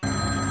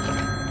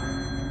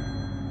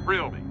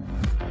Thrill Me.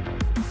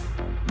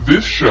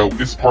 This show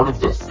is part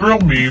of the Thrill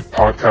Me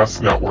Podcast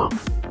Network.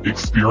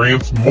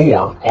 Experience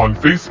more on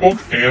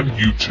Facebook and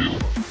YouTube.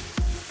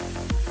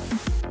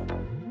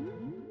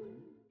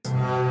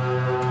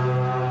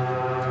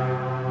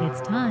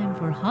 It's time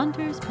for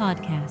Haunters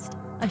Podcast,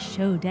 a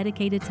show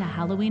dedicated to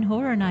Halloween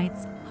horror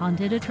nights,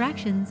 haunted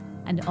attractions,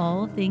 and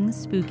all things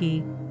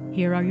spooky.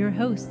 Here are your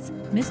hosts,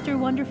 Mr.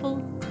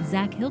 Wonderful,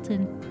 Zach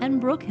Hilton, and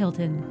Brooke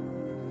Hilton.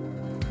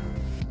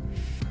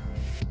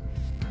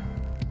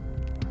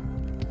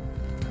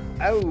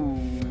 Oh,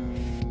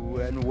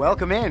 and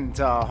welcome in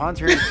to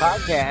Haunters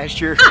Podcast,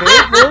 your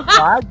favorite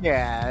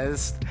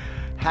podcast,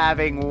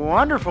 having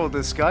wonderful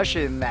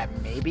discussion that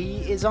maybe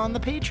is on the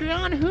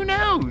Patreon, who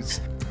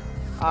knows?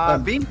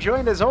 Being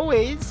joined as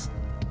always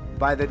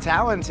by the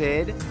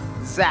talented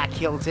Zach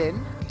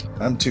Hilton.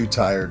 I'm too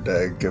tired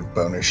to give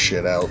bonus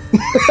shit out.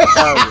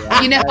 Oh,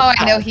 yeah. You know how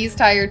I know he's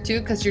tired too?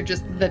 Because you're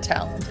just the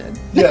talented.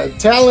 Yeah,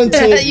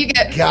 talented You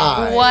get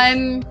guy.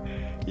 one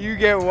You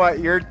get what?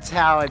 You're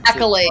talented,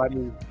 accolade.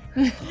 buddy.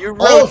 You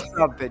wrote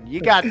something.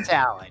 You got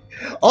talent.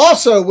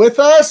 Also with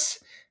us,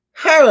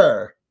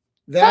 her.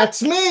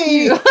 That's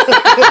me.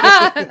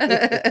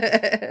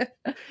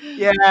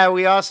 Yeah,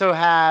 we also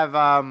have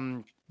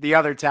the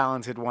other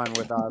talented one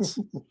with us.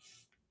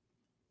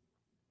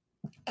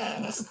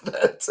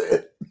 That's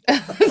it.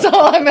 That's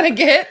all I'm gonna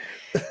get.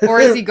 Or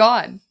is he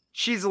gone?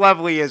 She's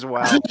lovely as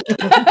well.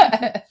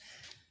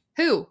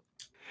 Who?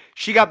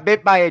 She got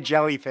bit by a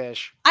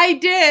jellyfish. I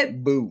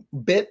did. Boo.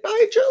 Bit by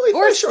a jellyfish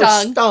Or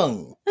stung.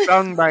 stung?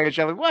 Stung by a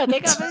jellyfish. What? They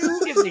got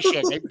who gives a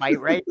shit? They bite,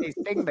 right? They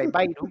sting, they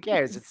bite. Who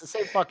cares? It's the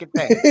same fucking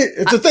thing.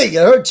 It's a thing. It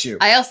hurts you.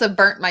 I also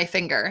burnt my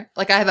finger.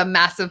 Like I have a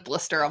massive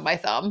blister on my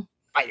thumb.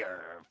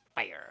 Fire,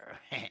 fire.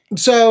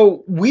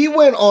 So we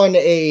went on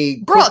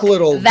a Brooke, quick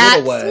little that's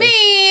getaway.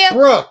 me.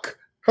 Brooke,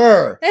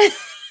 her.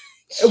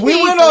 We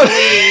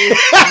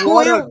Jeez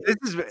went on.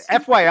 This is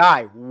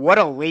FYI. What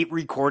a late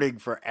recording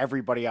for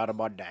everybody on a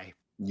Monday.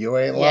 You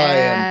ain't lying.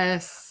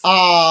 Yes.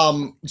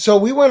 So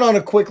we went on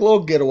a quick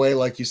little getaway,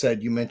 like you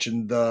said. You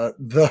mentioned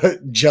the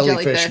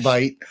jellyfish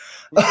bite.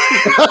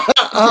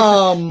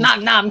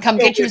 Nom nom, come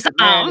get you some.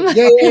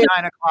 Yeah.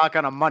 9:00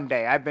 on a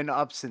Monday. I've been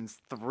up since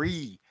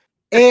 3.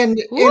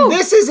 And Woo.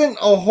 this isn't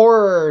a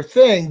horror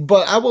thing,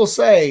 but I will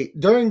say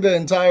during the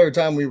entire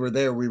time we were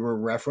there, we were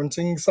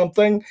referencing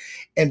something,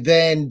 and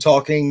then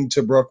talking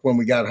to Brooke when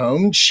we got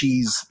home.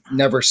 She's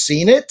never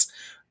seen it.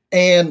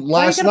 And Why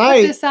are you last gonna put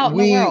night this out in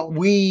the world?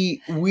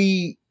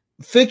 we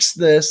fixed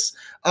this.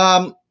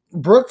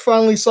 Brooke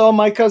finally saw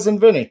My Cousin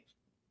Vinny.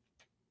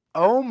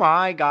 Oh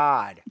my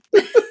God.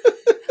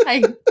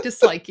 I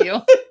dislike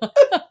you.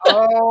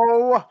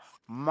 Oh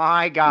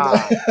my God.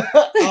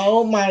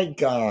 Oh my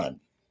God.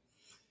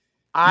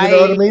 I You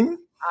know what I mean?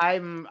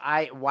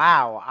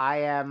 I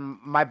am,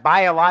 my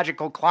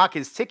biological clock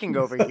is ticking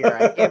over here.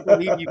 I can't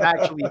believe you've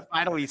actually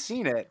finally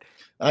seen it.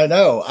 I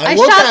know. I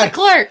shot the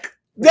clerk.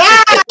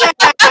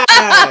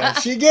 Ah!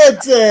 She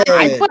gets it.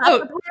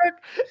 Quote.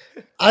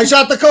 I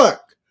shot the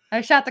clerk.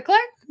 I shot the clerk.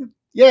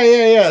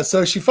 Yeah.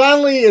 So she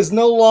finally is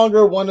no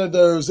longer one of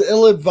those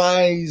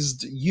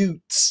ill-advised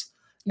Utes.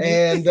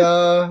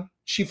 And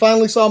she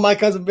finally saw My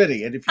Cousin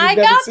Vinny. And if you've I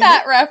never got seen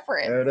that it,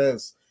 reference. there it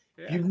is.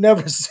 You've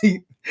never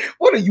seen.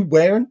 What are you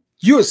wearing?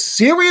 You are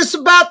serious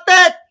about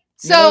that?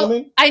 You know So what I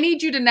mean? I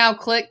need you to now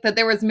click that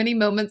there was many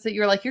moments that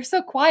you were like, you're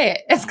so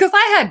quiet. It's because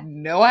I had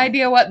no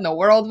idea what in the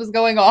world was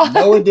going on.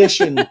 No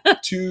addition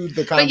to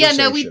the But conversation.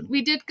 yeah, no,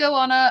 we did go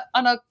on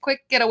a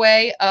quick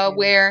getaway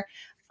where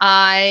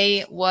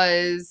I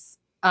was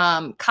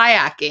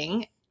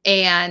kayaking,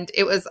 and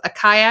it was a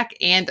kayak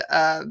and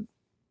a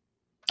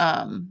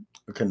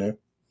canoe.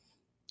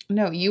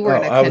 no, you were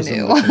in a I was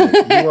canoe. the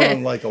canoe. You were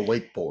on like a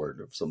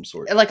wakeboard of some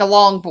sort. Like a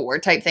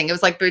longboard type thing. It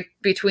was like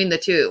between the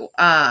two.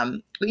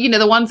 You know,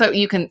 the ones that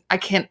you can,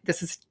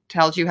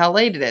 tells you how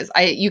late it is.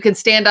 You can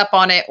stand up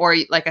on it, or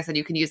like I said,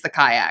 you can use the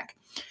kayak.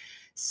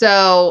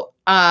 So,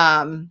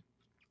 and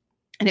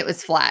it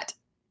was flat.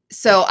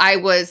 So I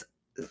was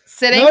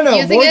sitting,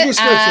 using more it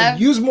description.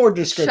 Use more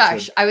description.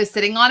 Shush. I was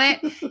sitting on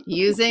it,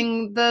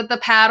 using the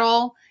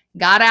paddle,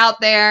 got out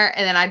there,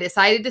 and then I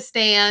decided to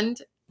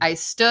stand. I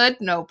stood,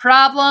 no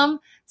problem,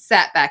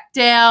 sat back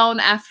down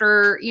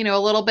after, a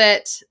little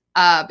bit,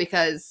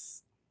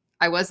 because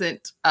I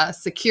wasn't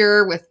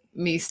secure with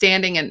me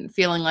standing and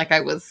feeling like I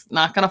was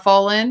not going to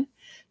fall in.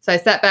 So I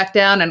sat back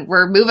down, and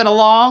we're moving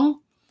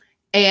along,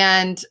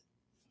 and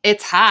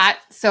it's hot.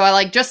 So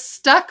I just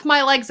stuck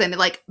my legs in,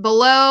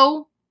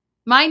 below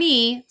my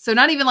knee. So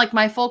not even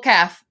my full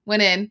calf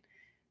went in.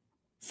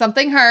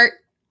 Something hurt.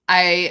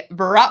 I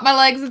brought my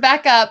legs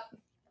back up,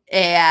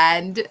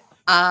 and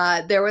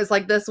there was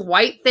this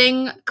white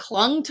thing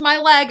clung to my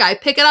leg. I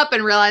pick it up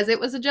and realize it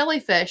was a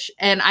jellyfish,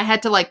 and I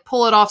had to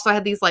pull it off. So I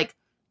had these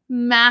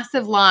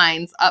massive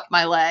lines up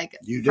my leg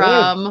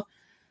from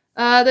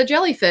the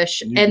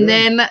jellyfish.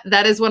 Then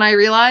that is when I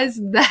realized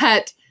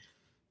that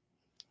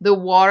the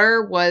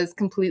water was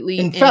completely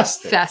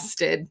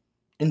infested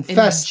in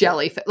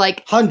jellyfish.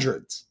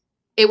 Hundreds.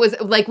 it was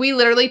like we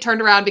literally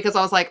turned around because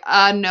I was like,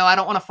 no, I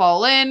don't want to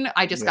fall in.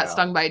 I just got Yeah.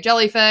 stung by a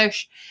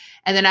jellyfish.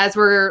 And then as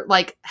we're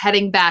like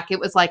heading back, it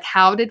was like,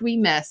 how did we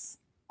miss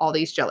all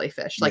these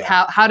jellyfish? Like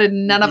Yeah. how did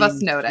none of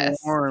us notice?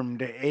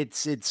 Informed.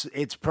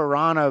 It's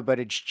piranha, but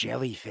it's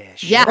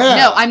jellyfish. Yeah, Yeah.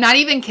 no, I'm not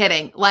even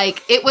kidding.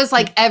 Like it was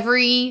like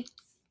every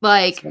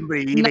like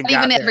Somebody not even got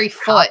even their every top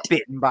foot.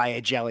 bitten by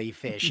a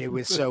jellyfish. It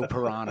was so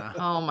piranha.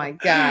 Oh my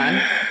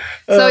god.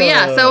 So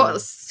yeah, so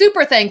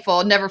super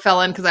thankful. Never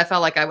fell in because I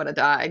felt like I would have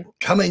died.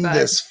 Coming but-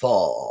 this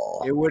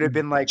fall. It would have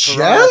been like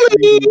piranha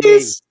 3D.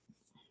 Jellies.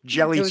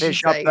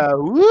 Jellyfish up insane. the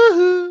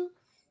woohoo.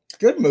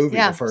 Good movie,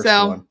 Yeah, the first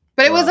so- one.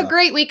 But it was a Piranha.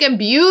 great weekend.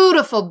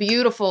 Beautiful,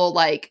 beautiful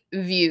like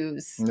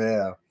views.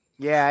 Yeah.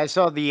 Yeah, I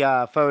saw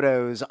the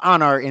photos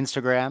on our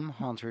Instagram,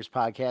 Haunters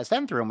Podcast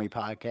and Thrill Me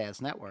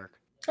Podcast Network.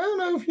 I don't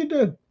know if you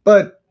did,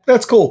 but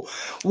that's cool.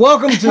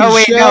 Welcome to Oh the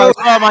wait, show. no, I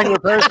saw them on your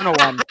personal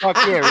one. Fuck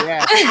you,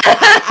 yeah.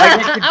 I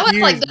get I was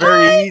like, confused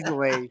very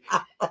easily.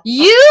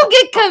 you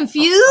get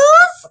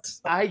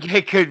confused? I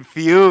get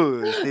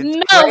confused. It's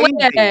No crazy.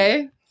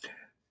 way.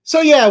 So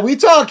yeah, we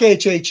talk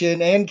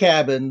HHN and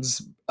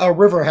cabins, a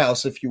river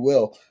house, if you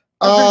will.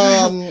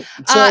 So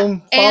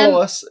and- follow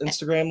us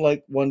Instagram,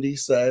 like Wendy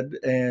said,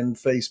 and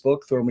Facebook,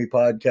 Throw Me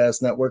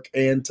Podcast Network,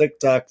 and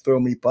TikTok, Throw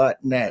Me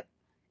Pot.net.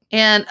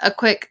 And a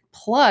quick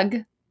plug.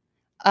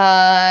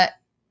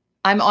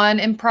 I'm on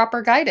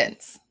Improper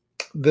Guidance.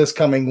 This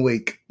coming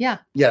week. Yeah.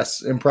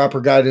 Yes,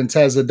 Improper Guidance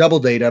has a double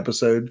date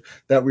episode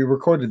that we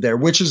recorded there,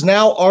 which is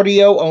now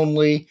audio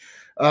only.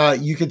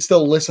 You can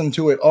still listen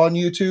to it on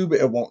YouTube.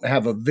 It won't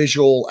have a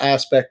visual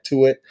aspect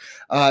to it,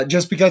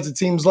 just because it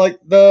seems like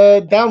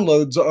the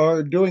downloads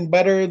are doing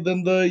better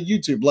than the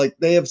YouTube. Like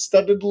they have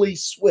steadily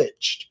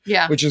switched,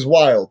 Yeah. which is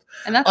wild.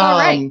 And that's all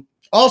right.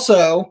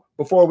 Also,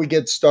 before we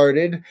get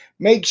started,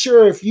 make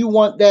sure if you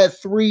want that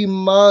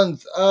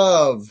 3-month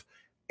of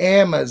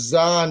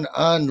Amazon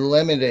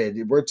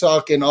Unlimited, we're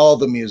talking all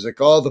the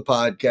music, all the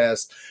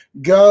podcasts,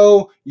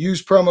 go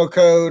use promo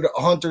code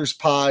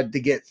HuntersPod to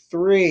get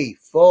 3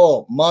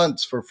 full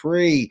months for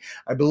free.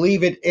 I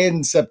believe it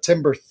ends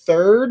September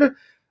 3rd.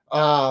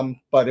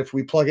 But if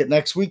we plug it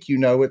next week, you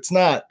know it's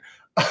not.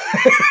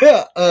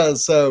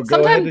 So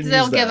go ahead and Sometimes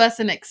they'll use give that. us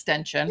an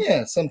extension.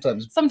 Yeah,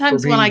 sometimes.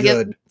 Sometimes for when I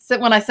being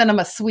when I send them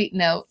a sweet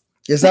note.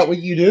 Is that what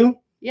you do?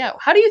 Yeah.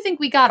 How do you think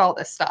we got all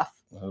this stuff?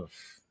 Oh,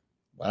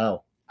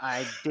 wow.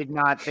 I did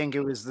not think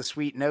it was the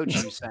sweet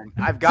notes you sent.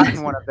 I've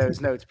gotten one of those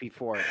notes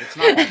before. It's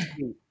not that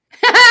sweet.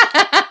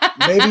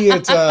 Maybe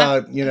it's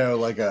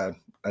like a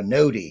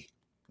notey,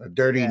 a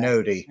dirty Yeah.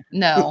 notey.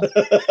 No.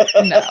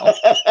 No.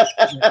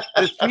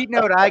 The sweet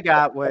note I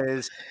got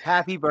was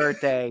 "Happy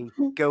birthday,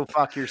 go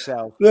fuck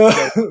yourself, go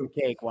eat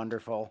cake,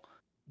 wonderful."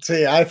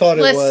 See, I thought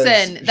it was.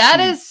 Listen, that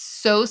is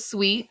so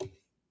sweet.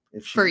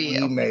 if she for you.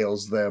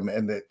 emails them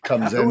and it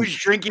comes I in. was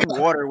drinking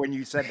water when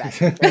you said that.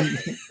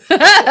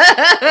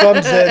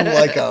 Comes in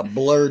like a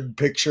blurred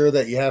picture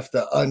that you have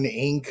to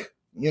unink.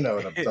 You know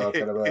what I'm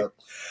talking about.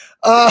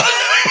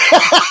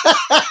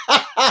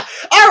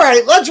 All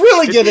right, let's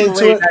really get It's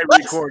into late it. night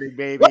Let's, recording,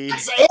 baby.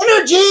 let's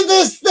energy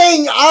this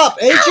thing up.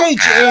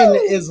 HHN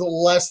is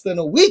less than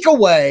a week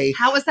away.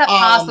 How is that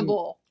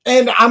possible?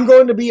 And I'm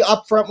going to be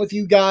upfront with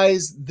you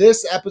guys.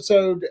 This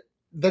episode,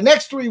 the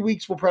next 3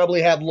 weeks, will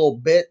probably have little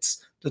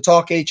bits to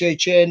talk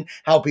HHN,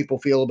 how people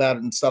feel about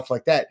it and stuff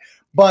like that.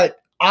 But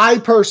I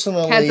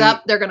personally, Heads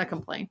up, they're gonna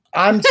complain.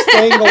 I'm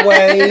staying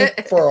away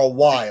for a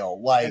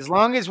while. Like, As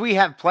long as we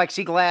have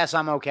plexiglass,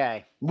 I'm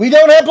okay. we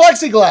don't have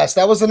plexiglass.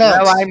 That was No,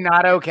 announced. I'm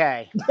not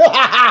okay.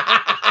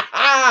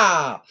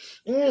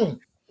 Mm.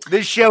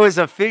 This show is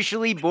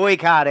officially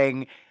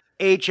boycotting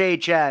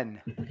HHN.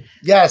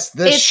 Yes,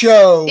 this It's-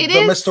 show, it the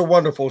is- Mr.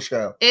 Wonderful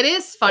show. It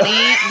is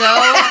funny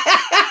though,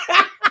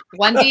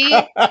 Wendy.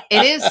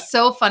 It is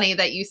so funny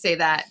that you say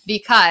that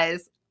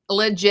because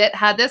legit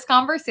had this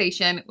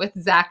conversation with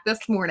Zach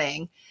this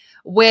morning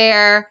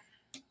where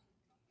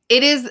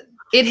it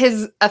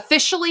has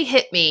officially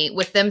hit me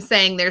with them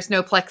saying there's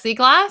no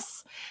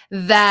plexiglass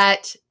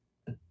that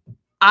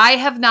I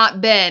have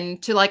not been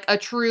to like a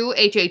true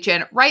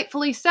HHN,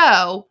 rightfully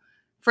so,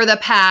 for the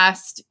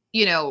past,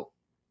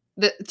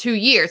 the 2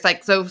 years,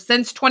 like so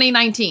since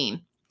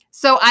 2019.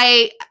 So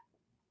I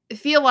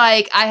feel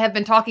like I have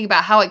been talking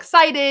about how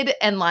excited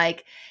and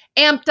like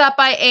amped up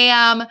I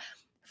am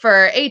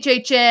for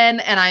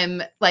HHN and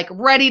I'm like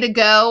ready to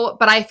go,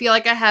 but I feel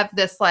like I have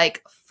this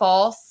like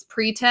false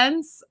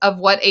pretense of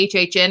what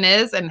HHN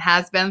is and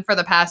has been for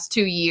the past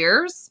 2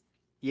 years.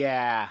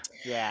 Yeah.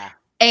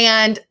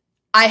 And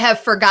I have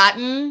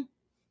forgotten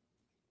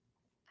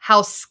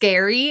how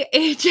scary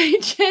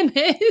HHN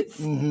is.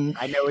 Mhm.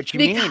 I know what you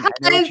mean. I know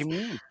what you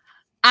mean.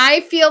 I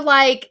feel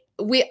like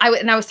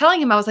I was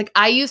telling him, I was like,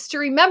 I used to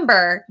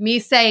remember me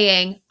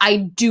saying, I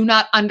do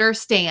not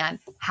understand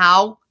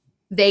how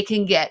they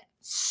can get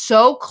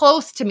so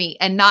close to me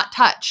and not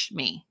touch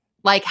me.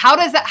 Like, how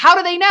do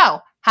they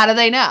know? How do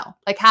they know?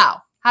 Like,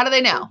 how do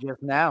they know?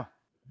 Just now.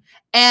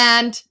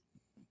 And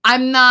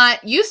I'm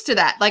not used to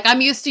that. Like, I'm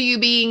used to you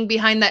being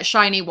behind that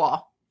shiny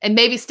wall and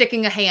maybe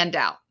sticking a hand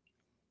out.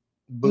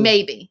 Boop.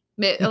 Maybe.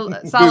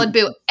 Solid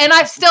boot. And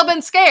I've still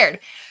been scared.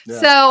 Yeah.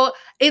 So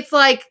it's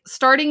like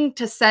starting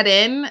to set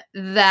in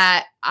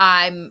that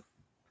I'm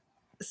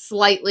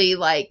slightly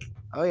like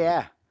Oh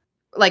yeah.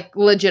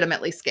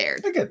 Legitimately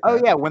scared. I get Oh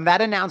that. yeah. When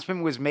that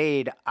announcement was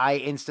made, I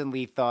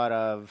instantly thought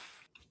of,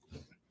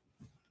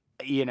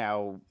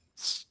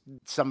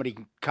 somebody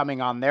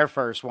coming on their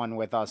first one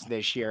with us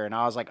this year, and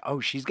I was like, oh,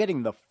 she's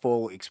getting the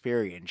full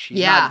experience. She's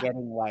not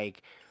getting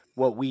like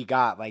what we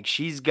got. Like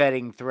she's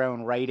getting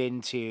thrown right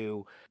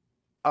into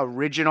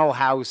original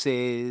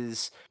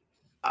houses,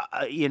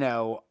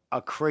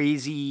 a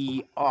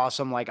crazy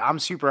awesome. Like I'm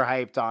super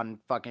hyped on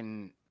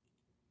fucking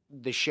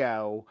the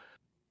show.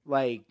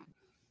 Like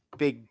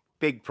big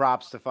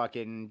props to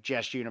fucking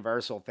Just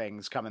Universal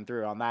things coming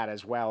through on that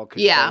as well.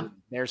 Yeah.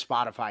 Their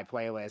Spotify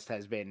playlist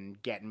has been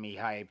getting me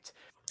hyped.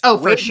 Oh,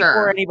 for way sure.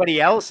 Before anybody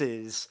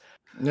else's.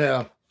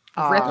 Yeah.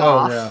 Rip Oh,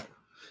 off. yeah.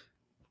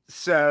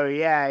 So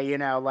yeah,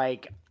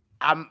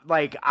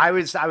 I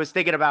was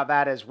thinking about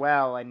that as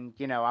well, and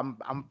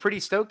I'm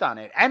pretty stoked on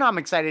it, and I'm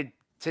excited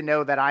to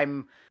know that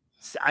I've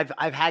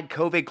had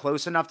COVID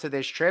close enough to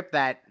this trip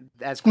that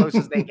as close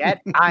as they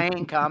get, I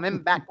ain't coming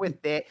back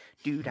with it.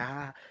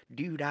 Doo-dah,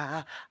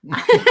 doo-dah.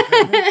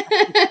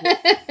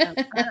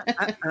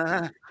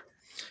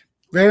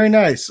 Very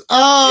nice.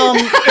 Yeah.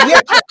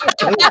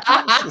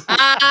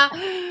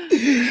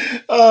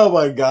 Oh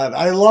my god,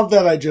 I love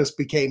that I just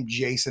became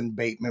Jason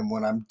Bateman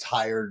when I'm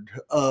tired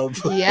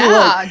of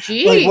Yeah,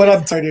 geez. like when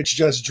I'm tired, it's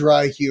just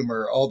dry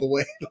humor all the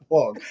way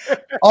along,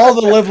 all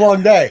the live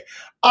long day.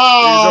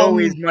 There's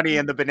always money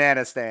in the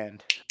banana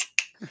stand.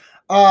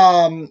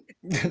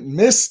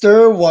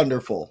 Mr.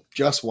 Wonderful,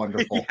 just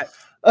wonderful.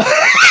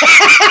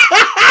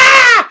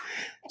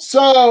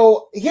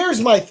 So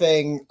here's my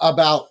thing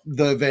about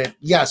the event.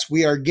 Yes,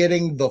 we are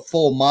getting the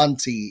full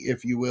Monty,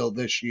 if you will,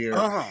 this year.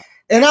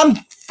 And I'm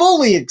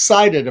fully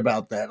excited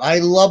about that. I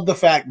love the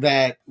fact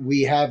that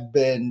we have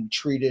been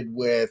treated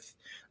with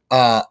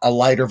a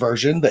lighter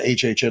version, the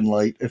HHN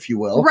Light, if you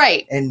will.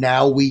 Right. And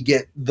now we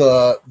get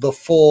the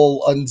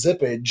full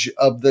unzippage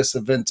of this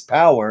event's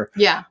power.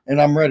 Yeah. And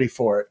I'm ready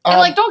for it.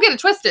 And don't get it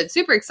twisted.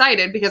 Super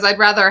excited because I'd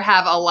rather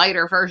have a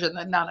lighter version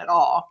than none at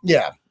all.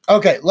 Yeah.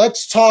 Okay,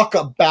 let's talk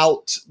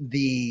about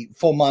the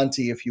full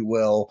Monty, if you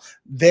will.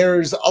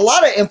 There's a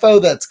lot of info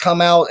that's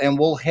come out, and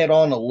we'll hit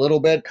on a little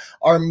bit.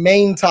 Our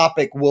main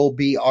topic will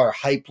be our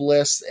hype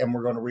list, and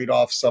we're going to read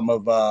off some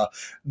of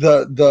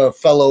the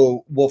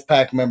fellow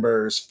Wolfpack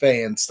members,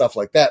 fans, stuff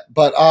like that.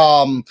 But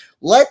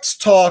let's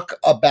talk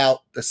about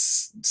the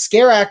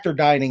scare actor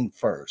dining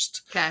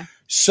first. Okay.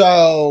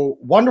 So,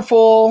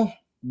 Wonderful,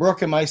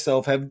 Brooke, and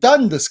myself have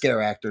done the scare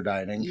actor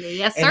dining.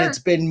 Yes, and sir. it's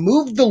been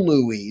moved to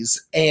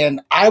Louis, and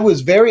I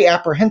was very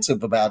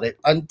apprehensive about it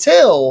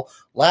until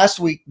last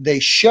week they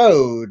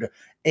showed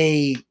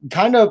a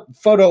kind of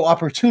photo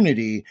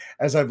opportunity,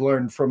 as I've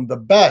learned from the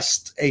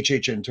best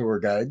HHN tour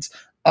guides.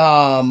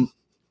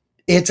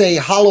 It's a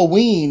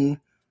Halloween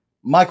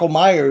Michael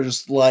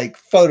Myers like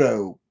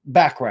photo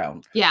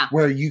background. Yeah.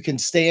 Where you can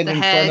stand The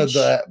in front of hedge.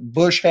 the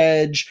bush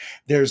hedge.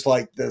 There's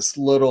like this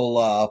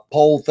little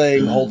pole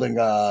thing holding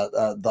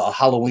the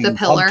Halloween The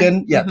pillar.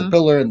 pumpkin. Yeah, the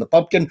pillar and the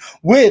pumpkin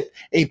with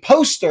a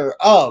poster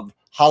of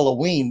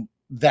Halloween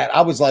that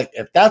I was like,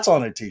 if that's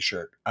on a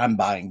t-shirt, I'm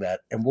buying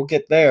that. And we'll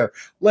get there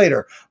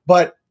later.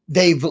 But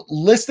they've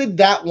listed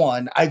that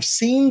one. I've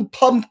seen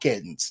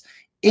pumpkins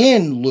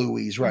in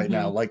Louis right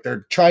now. Like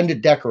they're trying to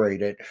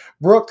decorate it.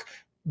 Brooke,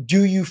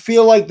 do you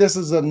feel like this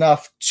is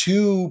enough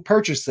to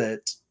purchase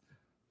it?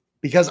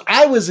 Because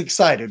I was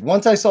excited.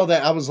 Once I saw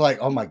that, I was like,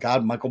 oh my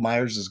God, Michael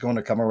Myers is going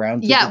to come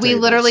around. Yeah, we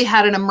literally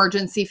had an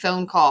emergency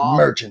phone call.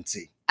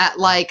 Emergency. At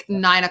like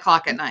 9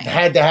 o'clock at night. It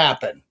had to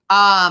happen.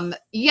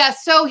 Yeah,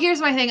 so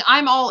here's my thing.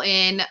 I'm all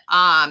in.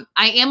 I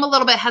am a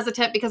little bit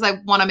hesitant because I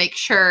want to make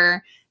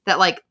sure that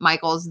like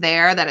Michael's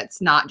there, that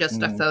it's not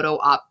just a photo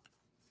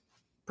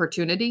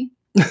opportunity.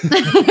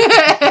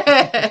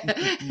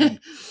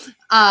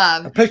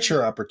 A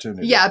picture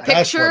opportunity. Yeah, a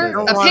picture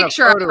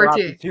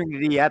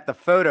opportunity at the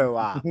photo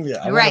op. Yeah,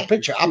 I want a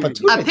picture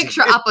opportunity. A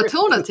picture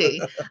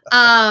opportunity.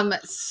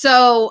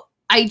 So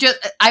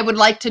I would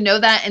like to know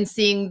that, and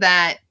seeing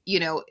that,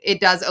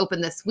 it does open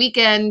this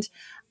weekend.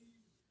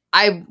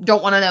 I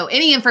don't want to know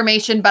any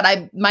information, but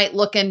I might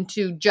look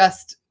into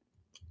just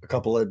a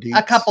couple of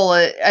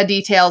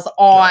details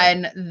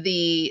on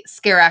the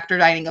scare actor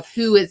dining of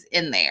who is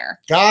in there.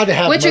 God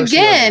have mercy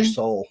on your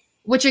soul.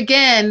 Which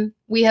again,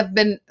 we have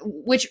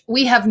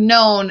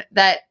known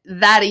that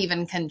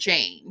even can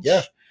change.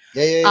 Yeah.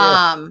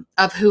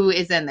 Of who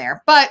is in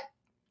there. But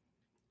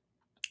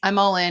I'm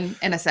all in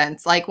a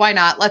sense. Like, why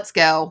not? Let's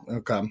go.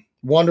 Okay.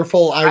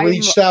 Wonderful. I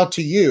reached out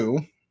to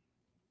you.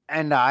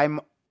 And I'm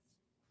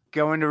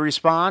going to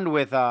respond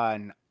with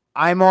I'm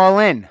all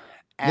in.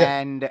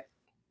 And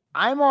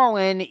I'm all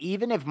in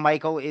even if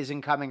Michael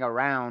isn't coming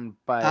around,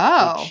 but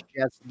it's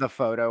just the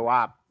photo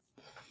op.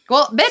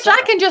 Well, bitch, I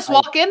can just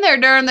walk in there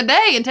during the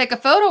day and take a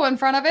photo in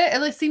front of it.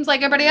 At least seems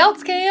like everybody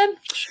else can.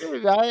 Sure,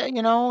 You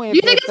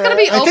think it's going to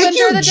be I open think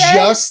during the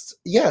day?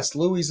 yes,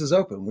 Louis is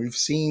open. We've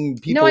seen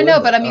people. No, I know,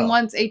 in but there. I mean, Oh.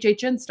 once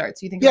HHN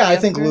starts, you think? Yeah, it'll be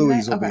I think open during the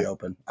Louis day? will be Okay.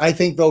 open. I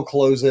think they'll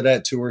close it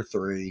at 2 or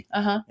 3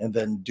 Uh-huh. and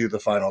then do the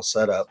final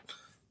setup.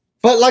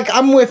 But like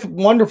I'm with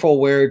Wonderful,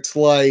 where it's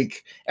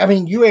like, I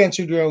mean, you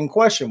answered your own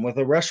question with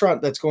a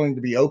restaurant that's going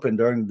to be open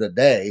during the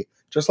day,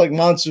 just like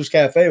Monsters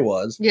Cafe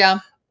was. Yeah.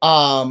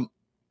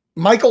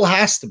 Michael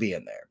has to be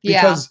in there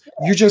Yeah. because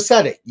you just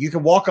said it. You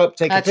can walk up,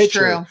 take That's a picture.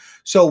 true.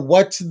 So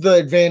what's the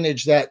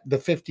advantage that the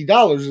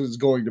 $50 is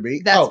going to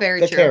be? That's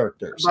very the true.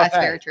 characters. That's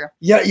Okay. very true.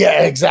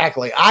 Yeah,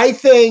 exactly. I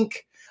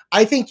think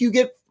you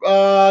get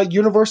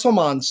Universal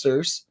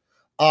Monsters,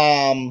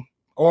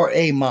 or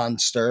a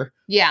monster.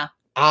 Yeah.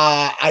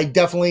 I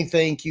definitely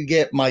think you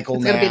get Michael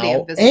It's now. gonna be the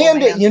Invisible And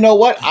Man. you know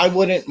what? I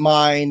wouldn't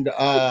mind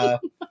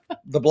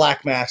the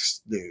Black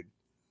Mask dude.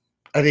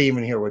 I didn't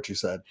even hear what you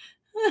said.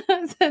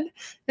 I said,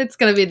 it's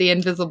going to be the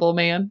Invisible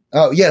Man.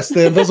 Oh, yes,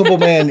 the Invisible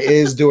Man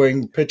is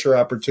doing picture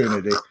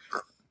opportunity.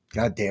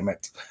 God damn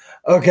it.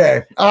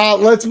 Okay,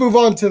 let's move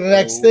on to the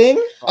next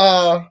thing.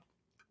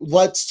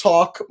 Let's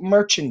talk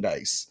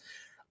merchandise.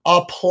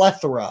 A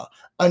plethora,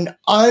 an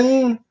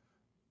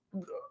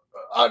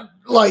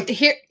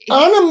Here,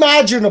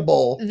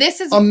 unimaginable this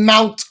is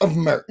amount of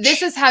merch.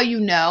 this is how you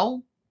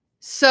know.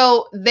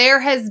 So there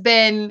has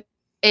been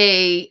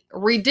a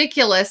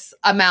ridiculous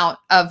amount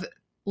of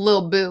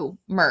Lil Boo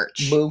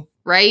merch, Boo.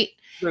 right?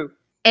 Boo.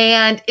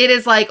 And it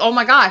is like, oh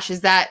my gosh,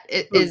 is that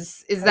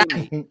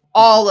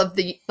all of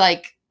the,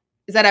 like,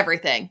 is that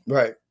everything?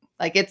 Right,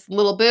 Like, it's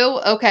Lil Boo,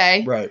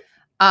 okay. right.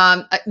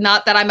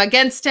 Not that I'm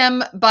against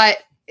him, but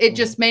it Mhm.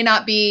 just may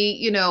not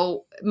be,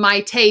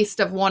 my taste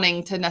of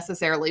wanting to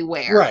necessarily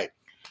wear Right,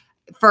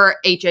 for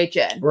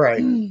HHN.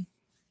 right.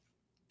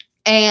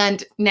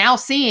 And now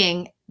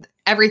seeing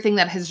everything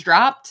that has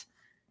dropped,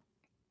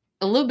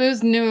 Lil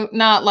Boo's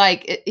not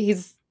like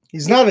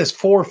He's not as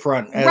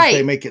forefront as Right.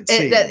 they make it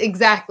seem.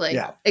 exactly.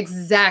 Yeah.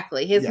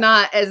 Exactly. He's Yeah.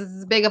 not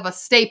as big of a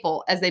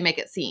staple as they make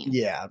it seem.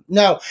 Yeah.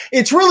 No,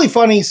 it's really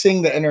funny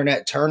seeing the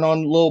internet turn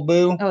on Lil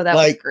Boo. Oh, that was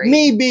like great.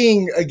 me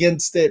being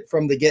against it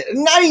from the get,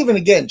 not even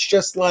against,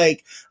 just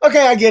like,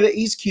 okay, I get it,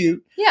 he's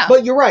cute. Yeah.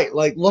 But you're right.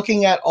 Like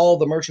looking at all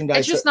the merchandise,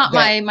 it's just not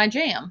my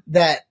jam.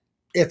 that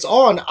it's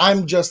on.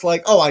 I'm just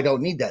like, oh, I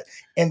don't need that.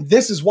 And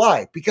this is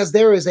why, because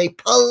there is a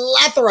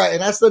plethora,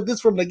 and I said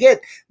this from the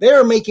get.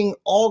 They're making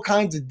all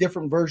kinds of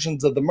different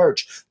versions of the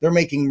merch. They're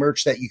making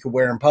merch that you can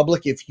wear in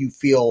public if you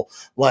feel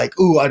like,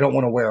 ooh, I don't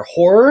want to wear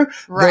horror.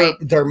 Right.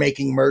 They're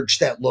making merch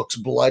that looks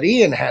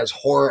bloody and has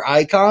horror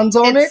icons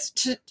on It's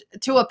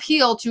to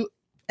appeal to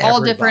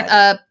all different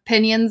Everybody.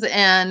 opinions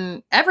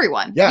and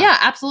everyone. Yeah.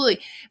 Absolutely.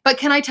 But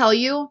can I tell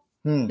you,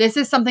 Hmm. this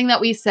is something that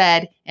we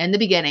said in the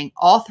beginning,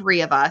 all three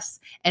of us,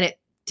 and it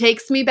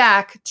takes me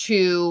back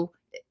to,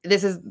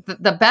 this is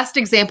the best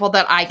example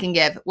that I can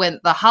give, when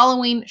the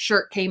Halloween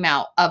shirt came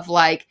out of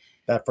like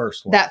that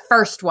first one. that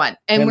first one.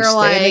 And Him we're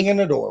standing like, in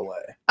a doorway.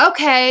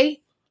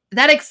 okay,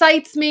 that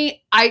excites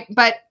me. I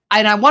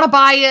want to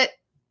buy it,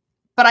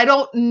 but I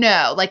don't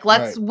know. Like,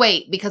 let's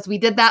wait, because we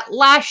did that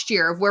last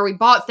year of where we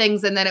bought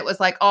things and then it was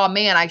like, oh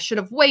man, I should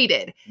have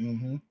waited.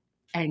 Mm-hmm.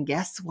 And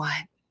guess what?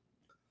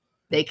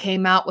 They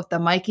came out with the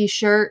Mikey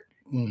shirt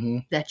Mm-hmm.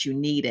 that you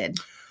needed.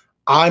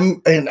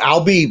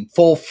 I'll be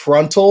full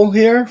frontal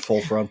here. Full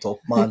frontal,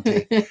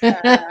 Monty.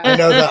 I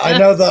know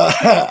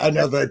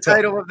the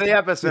Title of the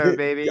episode,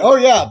 baby. Oh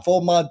yeah, full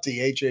Monty,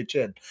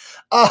 HHN.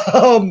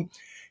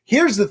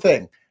 Here's the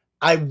thing.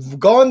 I've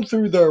gone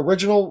through the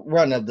original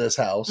run of this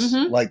house,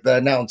 Mhm. like the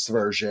announced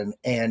version,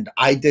 and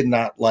I did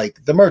not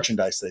like the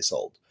merchandise they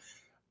sold.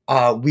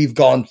 We've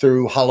gone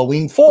through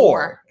Halloween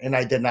 4, and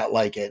I did not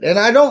like it. And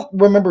I don't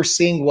remember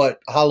seeing what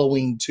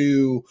Halloween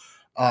 2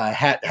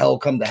 Hell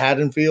Come to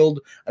Haddonfield.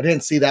 I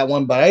didn't see that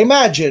one, but I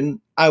imagine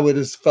I would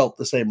have felt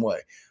the same way.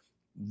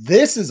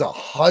 This is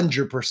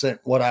 100%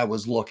 what I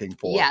was looking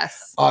for.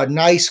 Yes. A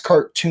nice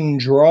cartoon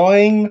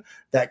drawing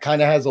that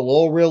kind of has a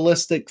little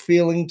realistic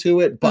feeling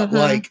to it, but Mhm.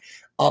 like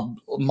a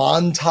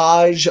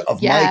montage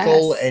of Yes.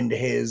 Michael and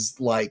his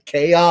like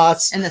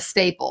chaos. And the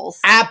staples.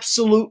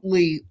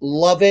 Absolutely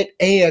love it.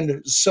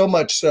 And so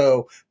much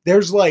so,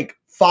 there's like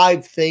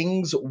 5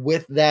 things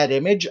with that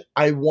image.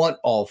 I want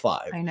all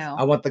 5. I know.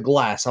 I want the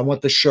glass. I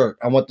want the shirt.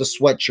 I want the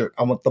sweatshirt.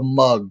 I want the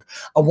mug.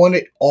 I want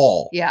it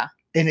all. Yeah.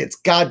 And it's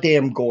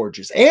goddamn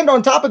gorgeous. And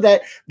on top of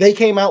that, they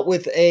came out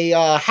with a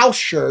house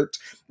shirt,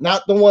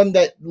 not the one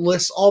that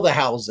lists all the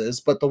houses,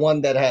 but the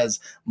one that has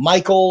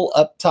Michael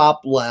up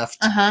top left.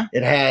 Uh-huh.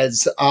 It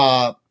has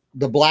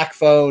the Black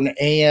Phone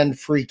and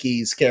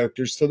Freaky's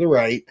characters to the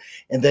right.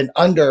 And then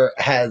under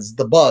has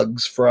the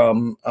Bugs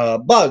from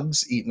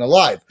Bugs Eaten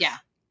Alive. Yeah.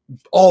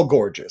 All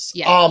gorgeous.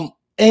 Yeah.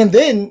 And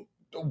then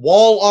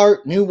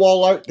new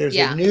wall art. There's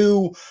Yeah. a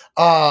new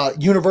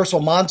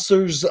Universal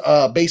Monsters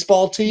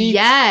baseball tee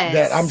Yes.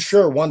 that I'm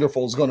sure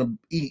Wonderful is going to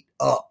eat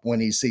up when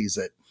he sees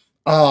it.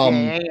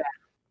 Yeah.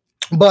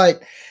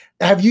 But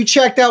Have you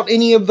checked out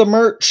any of the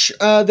merch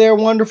there,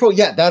 Wonderful?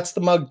 Yeah, that's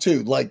the mug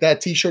too. Like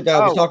that t-shirt that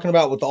I was talking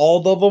about with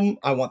all of them.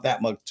 I want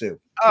that mug too.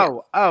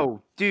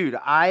 Oh, dude,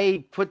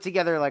 I put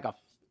together like a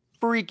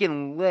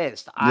freaking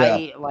list.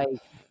 Yeah.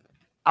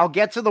 I'll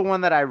get to the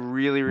one that I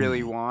really,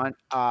 really want.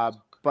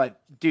 But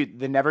dude,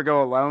 the Never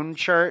Go Alone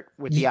shirt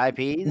with the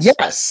IPs.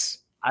 Yes.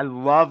 I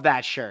love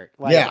that shirt.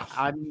 Like, Yeah.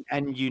 I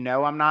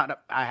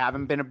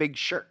haven't been a big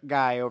shirt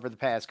guy over the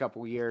past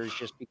couple of years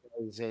just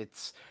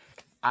because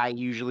I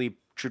usually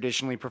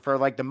traditionally prefer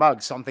like the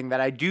mug, something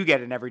that I do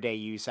get an everyday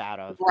use out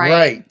of.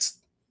 Right.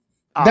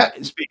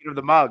 Speaking of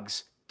the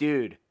mugs,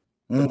 dude,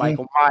 the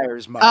Michael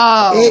Myers mug.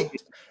 Oh.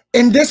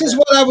 And this is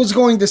what I was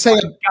going to say.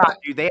 God,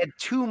 dude, they had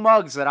 2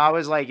 mugs that I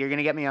was like, you're going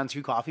to get me on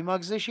 2 coffee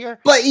mugs this year?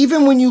 But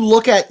even when you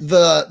look at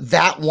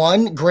that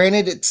one,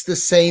 granted it's the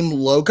same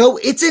logo,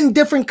 it's in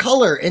different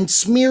color and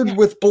smeared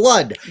with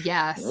blood.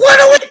 Yes. What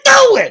are we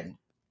doing?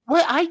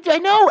 Well, I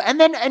know.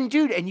 And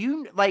dude, and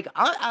you like,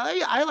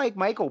 I like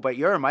Michael, but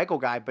you're a Michael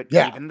guy, but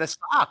even the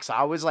socks,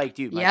 I was like,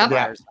 dude, Michael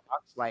Myers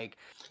socks, like,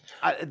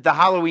 the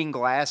Halloween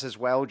glass as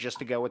well, just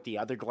to go with the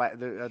other glass,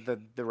 the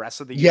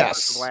rest of the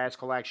Universal glass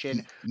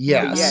collection.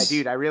 Yes. Yeah,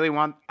 dude, I really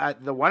want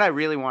the one I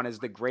really want is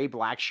the gray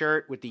black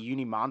shirt with the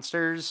Uni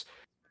Monsters.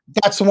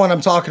 That's the one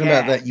I'm talking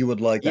about that you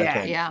would like. Yeah, I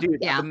think. Yeah. Dude.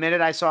 The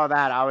minute I saw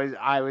that,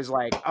 I was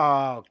like,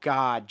 oh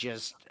god,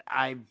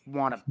 I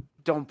want to.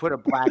 Don't put a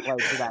black light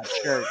to that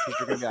shirt because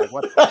you're gonna be like,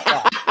 what the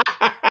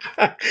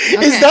fuck?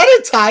 Is that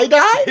a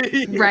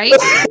tie-dye? Right?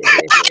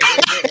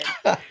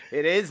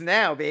 It is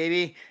now,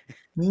 baby.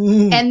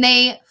 And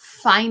they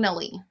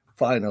finally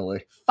found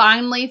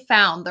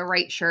the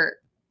right shirt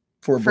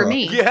for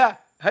me. Yeah,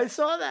 I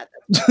saw that.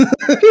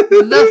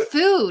 The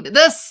food,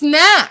 the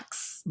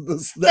snacks. The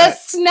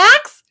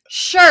snacks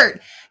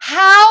shirt.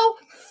 How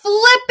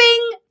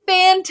flipping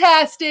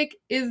fantastic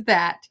is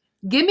that?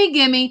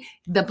 Gimme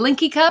the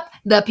Blinky cup,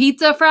 the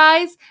pizza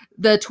fries,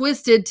 the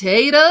twisted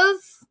taters.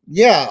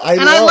 Yeah, I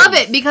love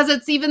it because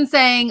it's even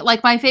saying,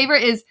 like, my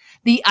favorite is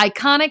the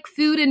iconic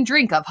food and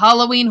drink of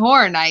Halloween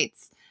Horror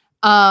Nights.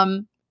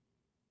 Then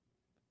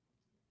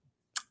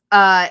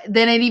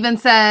it even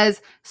says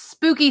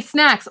spooky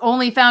snacks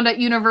only found at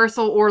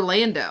Universal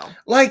Orlando.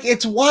 Like,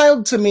 it's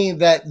wild to me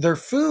that their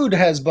food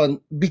has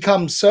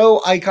become so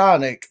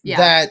iconic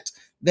that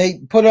they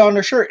put it on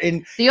their shirt.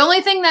 And the only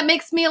thing that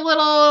makes me a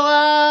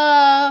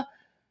little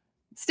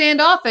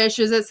standoffish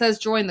is it says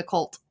join the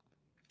cult.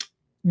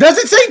 Does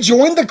it say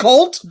join the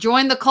cult?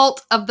 Join the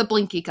cult of the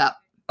Blinky Cup.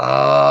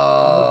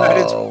 Oh, that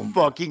is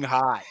fucking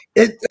hot.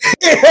 Is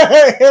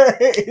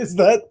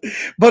that?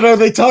 But are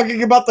they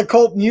talking about the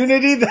cult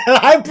community that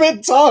I've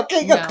been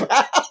talking about?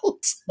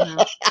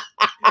 No.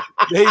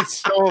 They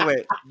stole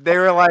it. They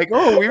were like,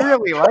 "Oh, we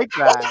really like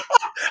that."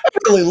 I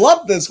really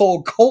love this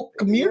whole cult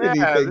community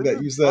thing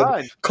that you said.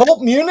 Fun. Cult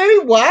community?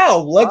 Wow,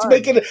 let's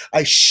make it.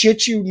 I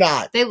shit you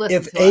not. They listen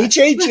if to us.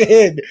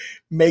 HHN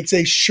makes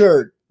a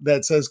shirt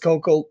that says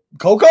Coco,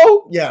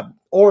 yeah,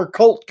 or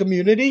cult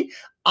community,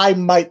 I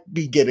might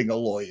be getting a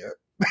lawyer.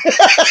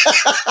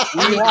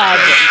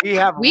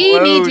 We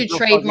need to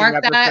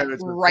trademark that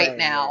right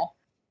now.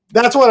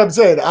 That's what I'm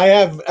saying. I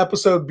have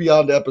episode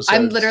beyond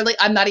episode.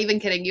 I'm not even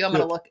kidding you. I'm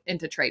going to look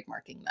into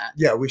trademarking that.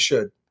 Yeah, we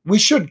should. We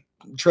should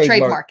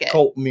trademark it.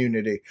 Cult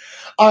community.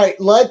 All right,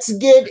 let's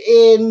get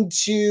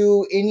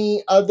into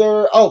any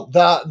other. Oh,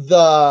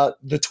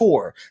 the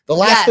tour. The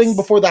last thing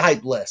before the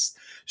hype list.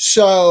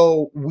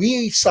 So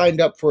we signed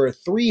up for a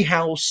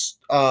 3-house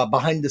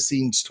behind the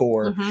scenes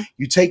tour. Mm-hmm.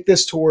 You take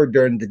this tour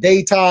during the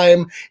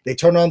daytime. They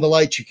turn on the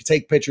lights. You can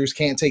take pictures,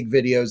 can't take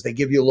videos. They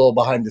give you a little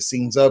behind the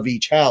scenes of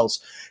each house.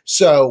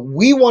 So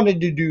we wanted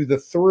to do the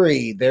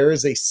 3. There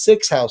is a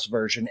 6-house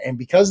version. And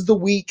because the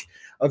week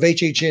of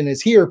HHN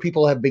is here,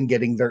 people have been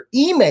getting their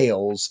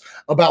emails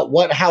about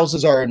what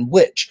houses are in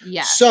which.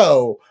 Yes.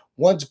 So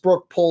once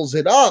Brooke pulls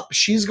it up,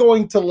 she's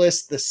going to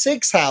list the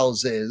 6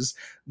 houses,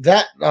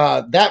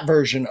 that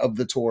version of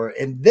the tour,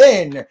 and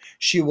then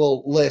she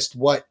will list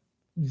what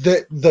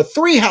the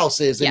 3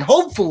 houses, and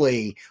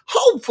hopefully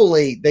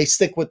they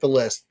stick with the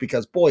list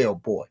because boy, oh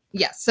boy.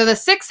 Yes. So the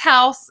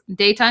 6-house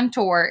daytime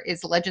tour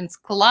is Legends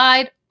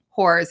Collide,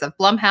 Horrors of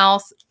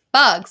Blumhouse,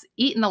 Bugs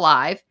Eaten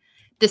Alive,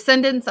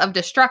 Descendants of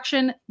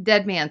Destruction,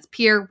 Dead Man's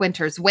Pier,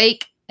 Winter's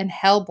Wake, and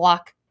Hell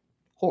Block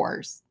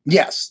Horrors.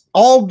 Yes.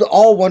 All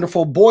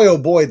wonderful. Boy, oh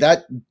boy,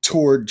 that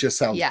tour just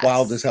sounds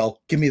wild as hell.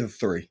 Give me the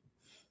 3.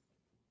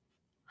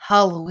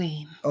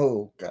 Halloween.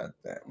 Oh,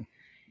 goddamn.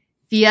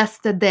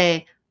 Fiesta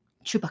de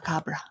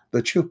Chupacabra.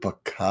 The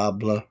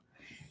Chupacabra.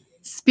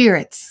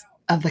 Spirits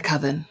of the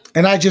Coven.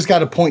 And I just got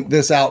to point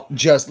this out,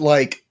 just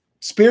like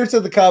Spirits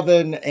of the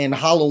Coven and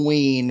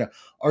Halloween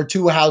are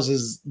 2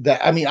 houses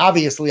that, I mean,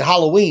 obviously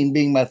Halloween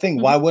being my thing.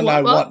 Why wouldn't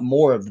I want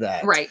more of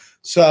that? Right.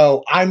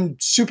 So I'm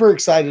super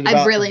excited about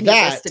that. I really need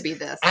this to be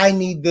this. I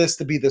need this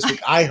to be this week.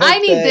 I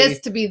need this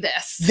to be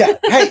this. Yeah.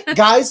 Hey,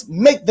 guys,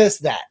 make this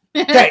that.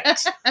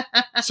 Thanks.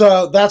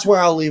 So that's where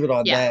I'll leave it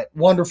on that.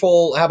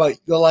 Wonderful. How about,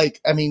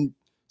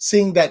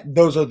 seeing that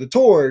those are the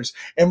tours.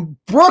 And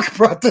Brooke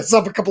brought this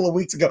up a couple of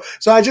weeks ago.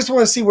 So I just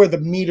want to see where the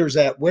meter's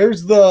at.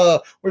 Where's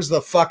the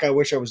fuck I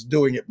wish I was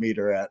doing it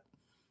meter at?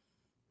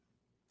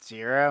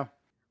 0.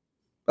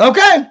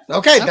 Okay.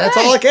 That's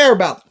all I care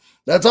about.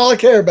 That's all I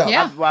care about.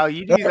 Yeah. While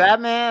you do that,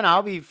 man,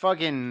 I'll be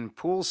fucking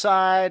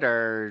poolside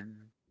or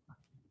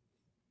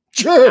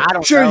Sure, I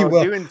don't sure know, you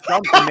will. doing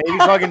something. Maybe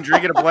fucking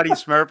drinking a bloody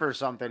Smurf or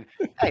something.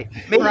 Hey,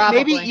 maybe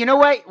Probably. you know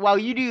what? While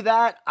you do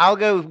that, I'll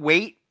go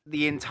wait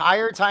the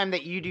entire time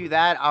that you do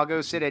that. I'll go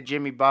sit at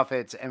Jimmy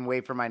Buffett's and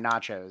wait for my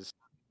nachos.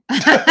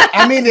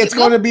 I mean, it's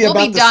going to be We'll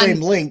about be the done.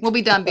 same length. We'll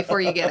be done before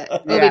you get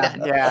it. We'll yeah, be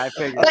done. Yeah, I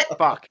figured. But-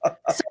 Fuck.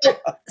 So,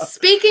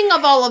 speaking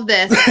of all of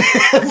this,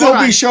 They'll hold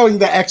be on. showing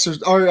the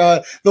exorcist,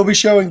 or they'll be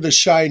showing The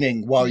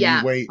Shining while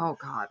yeah. you wait. Oh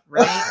God,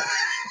 right?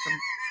 Some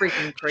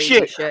freaking crazy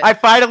Shit, shit. I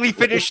finally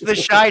finished The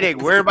Shining.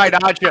 Where are my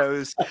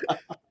nachos?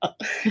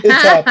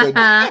 It's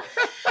happened.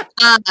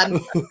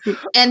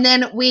 And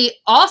then we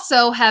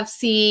also have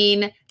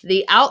seen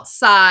the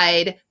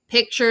outside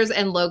pictures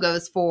and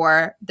logos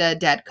for the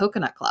Dead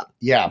Coconut Club.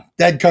 Yeah,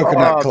 Dead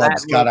Coconut Oh,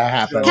 Club's that got to looks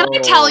happen. Can I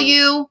tell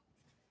you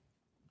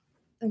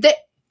that,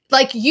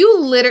 like,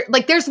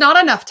 there's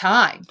not enough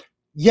time.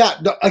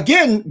 Yeah,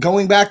 again,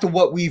 going back to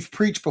what we've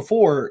preached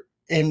before,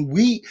 and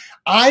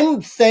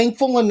I'm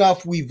thankful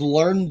enough we've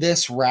learned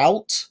this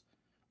route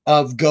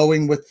of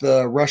going with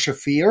the Rush of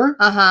Fear.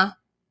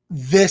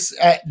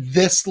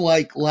 This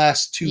like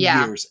last 2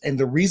 Yeah. years, and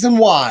the reason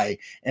why,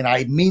 and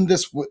I mean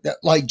this,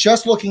 like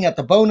just looking at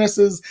the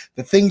bonuses,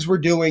 the things we're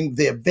doing,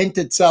 the event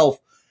itself,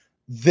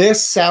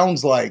 this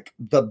sounds like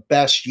the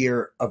best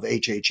year of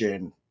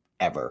HHN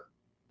ever.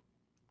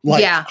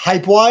 Like Yeah.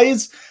 hype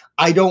wise,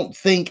 I don't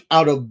think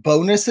out of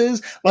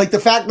bonuses, like the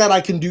fact that I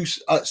can do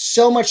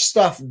so much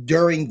stuff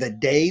during the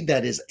day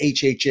that is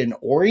HHN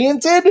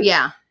oriented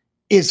Yeah.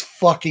 is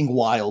fucking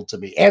wild to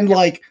me. And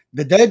like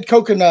the Dead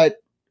Coconut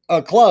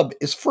Club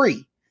is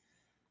free.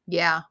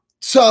 Yeah.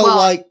 So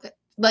Well,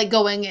 like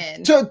going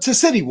in. to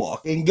City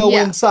Walk and go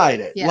Yeah. inside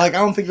it. Yeah. Like I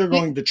don't think they're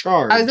going to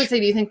charge. I was gonna say,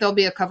 do you think there'll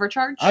be a cover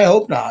charge? I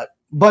hope not.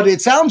 But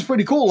it sounds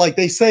pretty cool. Like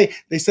they say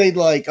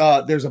like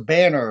there's a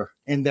banner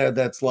in there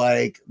that's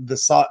like the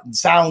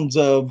sounds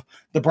of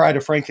The Bride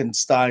of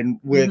Frankenstein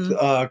with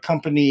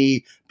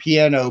company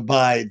piano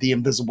by The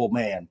Invisible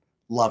Man.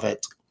 Love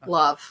it.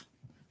 Love.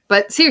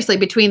 But seriously,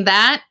 between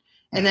that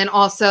and then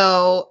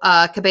also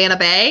Cabana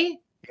Bay,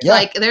 Yeah.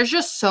 like there's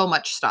just so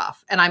much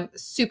stuff, and I'm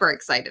super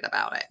excited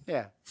about it.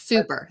 Yeah.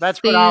 Super. That's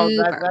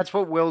super. that's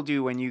what we'll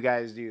do when you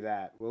guys do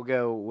that. We'll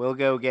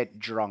go get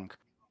drunk.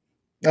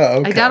 Oh,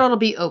 okay. I doubt it'll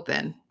be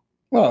open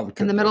Well, it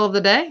could in the be. middle of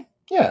the day.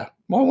 Yeah.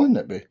 Why wouldn't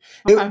it be?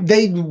 Okay.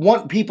 They'd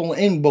want people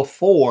in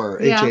before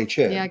Yeah.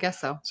 HHN. Yeah, I guess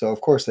so. So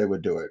of course they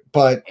would do it.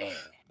 But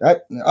Eh.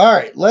 all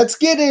right, let's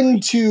get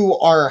into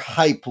our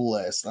hype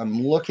list.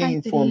 I'm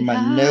looking for my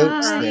Hypey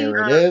notes. hype.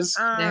 There it is.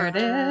 There it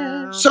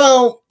is.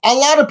 So a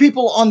lot of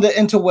people on the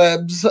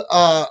interwebs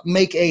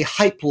make a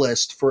hype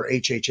list for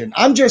HHN.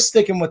 I'm just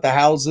sticking with the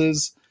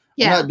houses.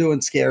 I'm Yeah. not doing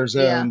scare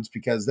zones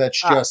because that's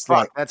just fuck,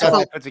 like that's that's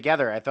all a- put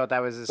together. I thought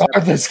that was a are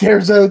the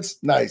scare zones.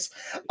 Nice.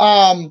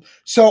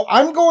 So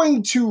I'm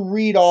going to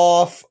read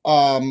off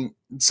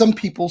some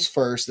people's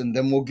first, and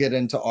then we'll get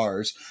into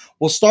ours.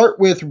 We'll start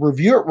with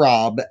Review It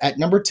Rob at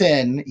number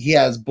 10. He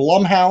has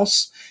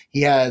Blumhouse.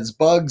 He has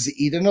Bugs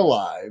Eaten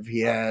Alive.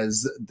 He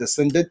has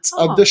Descendants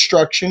Oh. of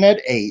Destruction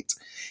at 8.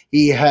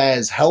 He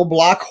has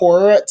Hellblock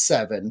Horror at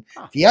 7.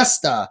 Huh.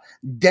 Fiesta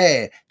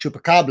de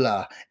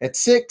Chupacabra at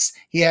 6.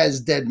 He has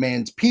Dead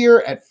Man's Pier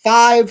at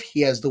 5.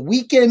 He has The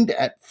Weekend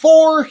at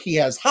 4. He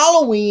has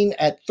Halloween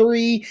at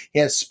 3. He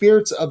has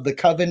Spirits of the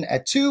Coven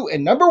at 2.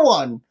 And number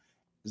 1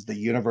 is the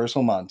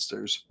Universal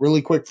Monsters.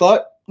 Really quick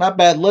thought. Not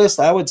bad list,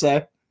 I would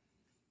say.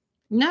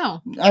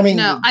 No. I mean,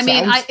 No. I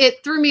mean,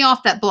 it threw me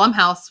off that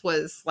Blumhouse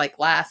was like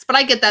last, but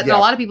I get that. Yeah. A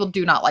lot of people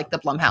do not like the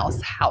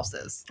Blumhouse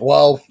houses.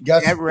 well,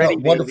 guess Get ready,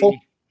 wonderful.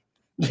 baby.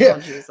 Yeah. Oh,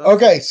 Jesus.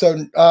 Okay,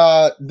 so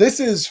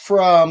this is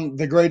from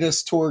the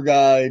greatest tour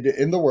guide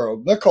in the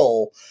world,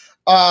 Nicole.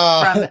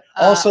 From,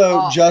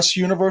 Also, oh, just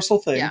Universal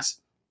Things. Yeah.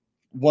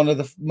 One of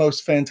the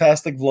most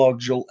fantastic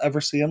vlogs you'll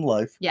ever see in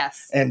life,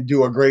 yes. and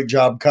do a great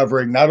job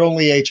covering not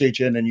only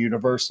HHN and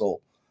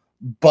Universal,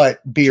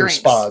 but beer Drinks.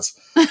 spas.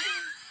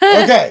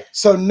 Okay,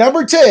 so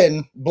number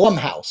 10,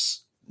 Blumhouse.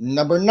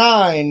 Number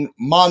 9,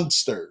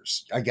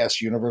 Monsters. I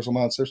guess Universal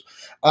Monsters.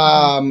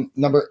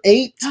 Number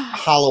 8,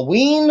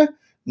 Halloween.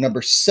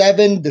 Number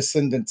 7,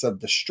 Descendants of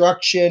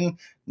Destruction.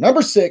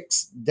 Number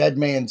 6, Dead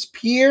Man's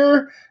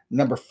Pier.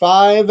 Number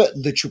 5,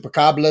 The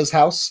Chupacabra's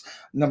House.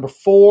 Number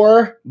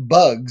 4,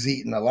 Bugs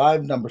Eaten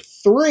Alive. Number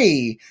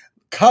 3,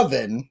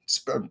 Coven,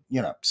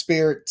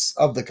 Spirits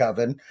of the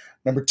Coven.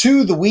 Number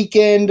 2, The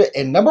Weekend.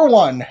 And number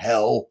 1,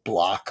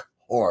 Hellblock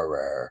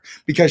Horror.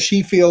 Because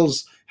she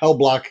feels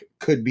Hellblock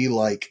could be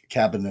like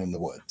Cabin in the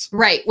Woods.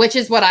 Right. Which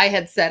is what I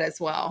had said as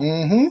well.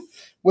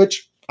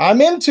 Which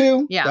I'm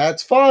into. Yeah.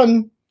 That's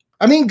fun.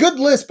 I mean, good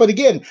list, but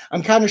again,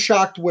 I'm kind of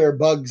shocked where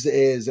Bugs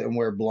is and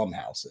where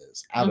Blumhouse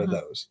is out of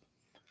those.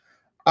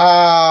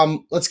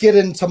 Let's get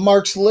into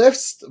Mark's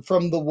list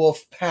from the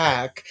Wolf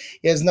Pack.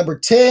 He has number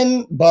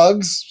 10,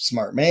 Bugs,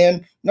 smart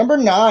man. Number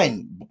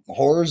 9,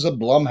 Horrors of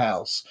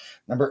Blumhouse.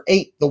 Number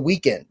 8, The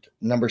Weeknd.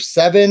 Number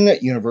 7,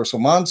 Universal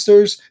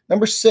Monsters.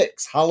 Number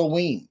 6,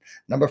 Halloween.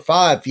 Number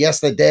 5,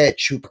 Fiesta de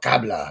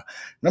Chupacabra.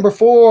 Number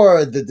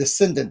 4, The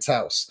Descendants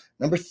House.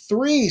 Number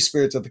 3,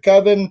 Spirits of the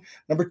Coven.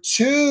 Number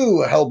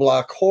 2,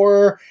 Hellblock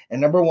Horror. And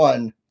number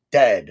 1,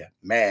 Dead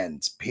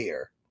Man's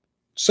Pier.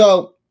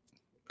 So,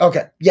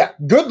 okay, yeah,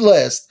 good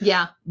list.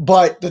 Yeah.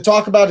 But to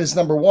talk about is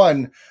number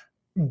 1,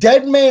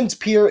 Dead Man's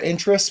Pier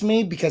interests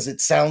me because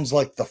it sounds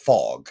like The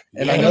Fog.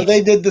 And I know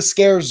they did the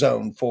scare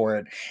zone for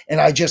it.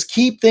 And I just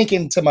keep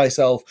thinking to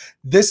myself,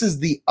 this is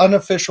the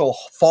unofficial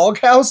Fog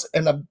House.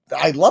 And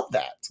I love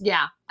that.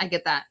 Yeah, I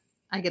get that.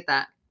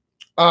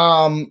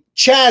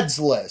 Chad's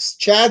list.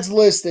 Chad's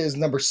list is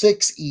number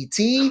 6,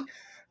 E.T.,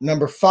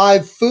 number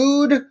 5,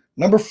 Food,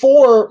 number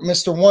 4,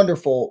 Mr.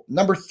 Wonderful,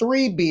 number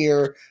 3,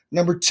 Beer,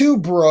 number 2,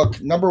 Brooke,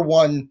 number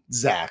 1,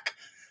 Zach.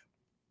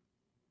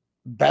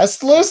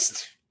 Best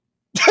list?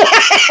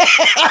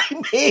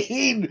 I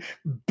mean,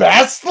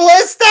 best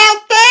list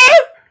out there?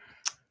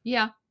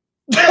 Yeah.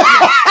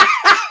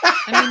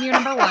 I mean, you're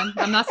number 1.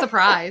 I'm not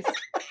surprised.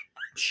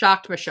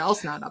 Shocked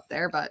Michelle's not up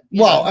there, but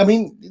well, I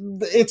mean,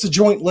 it's a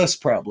joint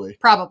list probably.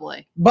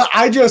 But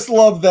I just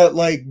love that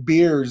like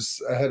Beer's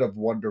ahead of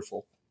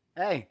Wonderful.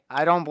 Hey,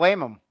 I don't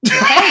blame him.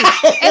 Hey,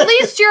 at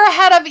least you're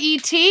ahead of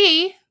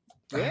E.T.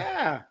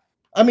 Yeah.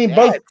 I mean, Yeah,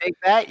 both. take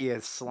that, you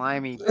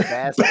slimy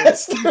bastard.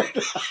 Bastard.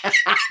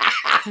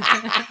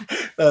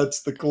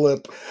 That's the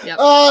clip. Yep.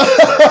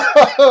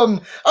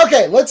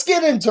 Okay, let's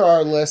get into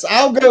our list.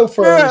 I'll go Yeah,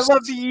 first. I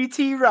love the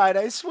ET ride,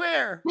 I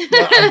swear.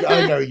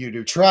 I know you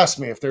do. Trust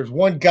me. If there's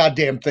one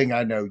goddamn thing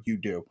I know, you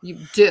do. You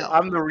do.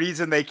 I'm the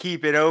reason they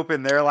keep it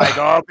open. They're like,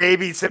 oh,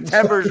 baby,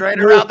 September's right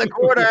around the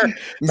corner.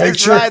 Make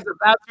This sure. ride's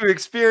about to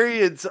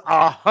experience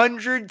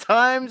 100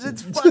 times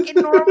its fucking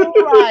normal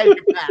ride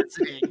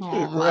capacity.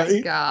 Oh my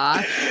Right?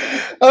 gosh.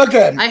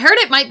 Okay. I heard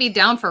it might be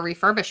down for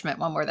refurbishment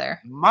when we're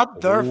there.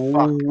 Motherfucker.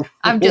 Ooh.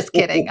 I'm just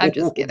kidding. I'm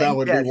just That kidding.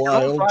 would Yeah, be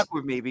don't wild. fuck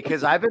with me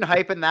because I've been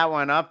hyping that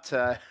one up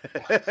to.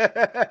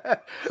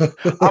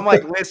 I'm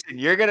like, listen,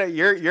 you're gonna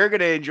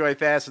enjoy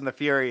Fast and the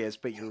Furious,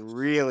 but you're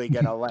really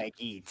gonna like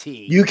ET.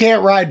 You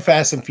can't ride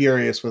Fast and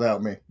Furious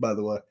without me, by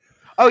the way.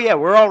 Oh yeah,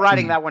 we're all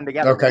riding that one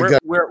together. Okay, we're, good.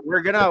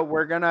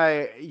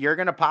 you're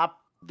gonna pop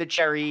the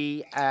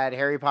cherry at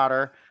Harry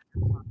Potter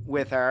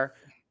with her,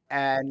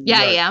 and Yeah,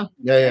 Right. yeah.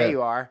 there Yeah.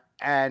 you are.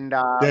 And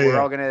Yeah, we're yeah.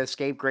 all going to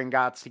escape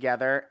Gringotts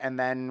together, and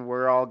then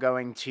we're all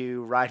going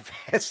to ride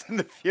Fast and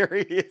the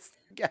Furious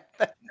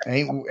together.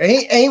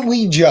 Ain't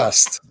we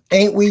just?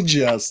 Ain't we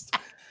just?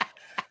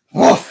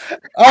 Woof.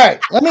 All right,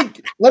 let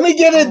me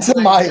get into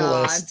Oh my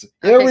God. list.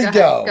 Here Okay, we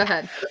go. Go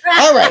ahead.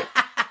 All right.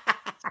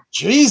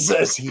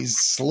 Jesus, he's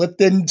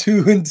slipped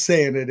into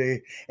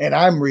insanity, and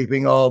I'm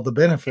reaping all the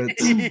benefits.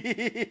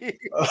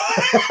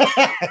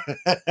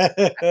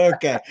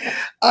 Okay.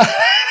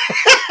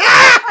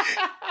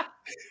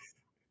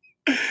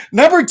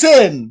 Number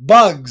 10,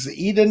 Bugs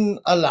Eaten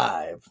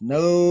Alive.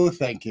 No,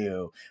 thank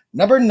you.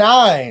 Number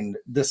 9,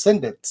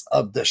 Descendants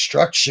of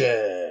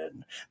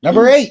Destruction.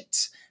 Number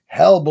 8,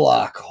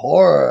 Hellblock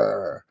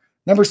Horror.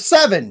 Number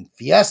 7,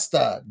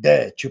 Fiesta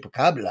de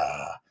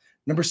Chupacabra.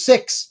 Number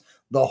 6,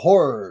 The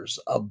Horrors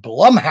of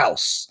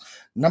Blumhouse.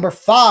 Number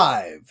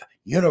 5,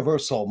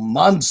 Universal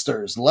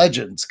Monsters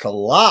Legends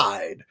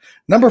Collide.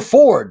 Number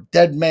 4,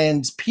 Dead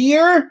Man's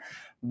Pier,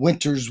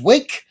 Winter's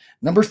Wake.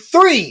 Number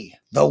 3,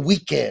 The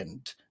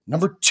Weeknd.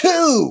 Number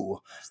 2,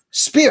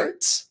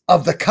 Spirits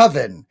of the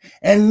Coven.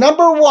 And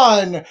number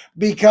 1,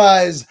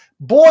 because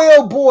boy,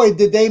 oh boy,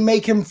 did they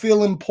make him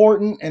feel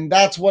important. And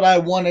that's what I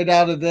wanted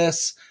out of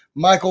this.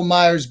 Michael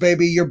Myers,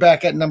 baby, you're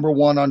back at number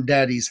 1 on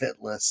Daddy's hit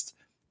list.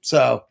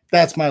 So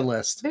that's my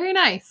list. Very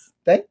nice.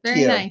 Thank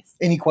Very you. nice.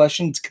 Any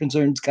questions,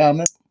 concerns,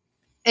 comments?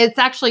 It's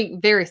actually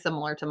very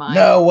similar to mine.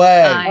 No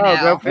way. I Oh,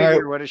 know. go figure!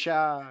 Alright. What a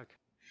shock!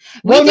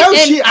 Well, We no,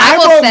 did- and I I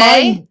will wrote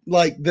say- mine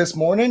like this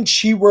morning.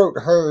 She wrote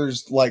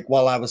hers like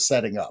while I was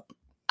setting up.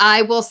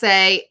 I will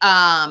say,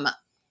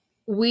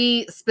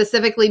 we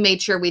specifically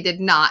made sure we did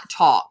not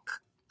talk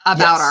about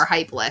Yes. our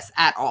hype list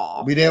at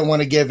all. We didn't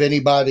want to give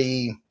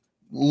anybody.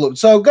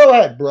 So go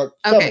ahead, Brooke.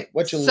 Tell me, Okay.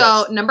 what's your So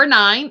list? number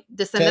 9, 10?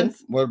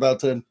 Descendants. What about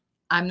 10?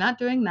 I'm not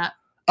doing that.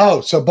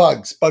 Oh, so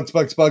Bugs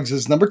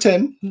is number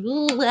 10.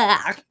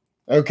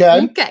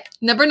 Okay. Okay.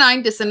 Number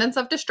 9, Descendants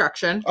of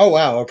Destruction. Oh,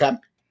 wow. Okay.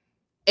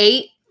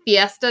 8,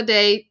 Fiesta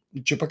de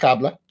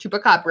Chupacabra.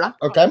 Chupacabra.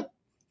 Okay.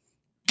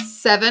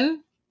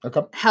 7,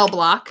 Okay.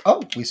 Hellblock.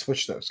 Oh, we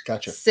switched those.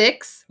 Gotcha.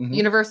 6, Mhm.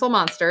 Universal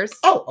Monsters.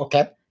 Oh,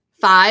 okay.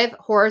 5,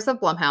 Horrors of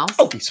Blumhouse.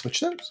 Oh, we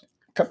switched those.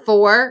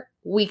 4,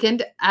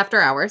 Weekend After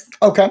Hours.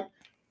 Okay.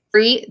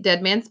 3,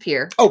 Dead Man's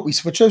Pier. Oh, we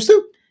switched those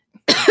too.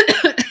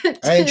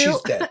 And 2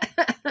 she's dead.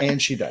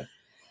 And she died.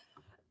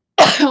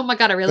 oh my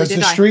god, I really Does did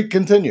the die. streak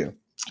continue?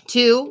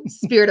 2,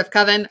 Spirit of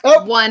Coven.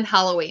 Oh. 1,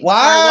 Halloween. Wow.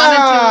 Our 1 and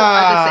 2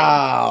 are the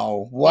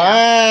same.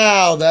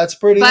 Wow. That's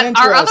pretty But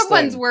interesting. our other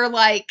ones were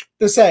like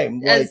the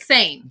same. Like,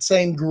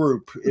 same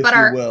group, if but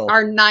you will.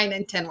 our 9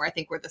 and 10 were, I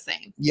think, were the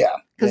same. Yeah.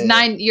 Because yeah,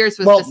 9 years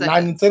was well, just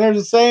 9 and 10 are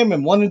the same,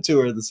 and 1 and 2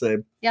 are the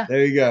same. Yeah.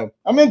 There you go.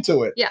 I'm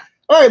into it. Yeah.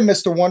 All right,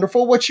 Mr.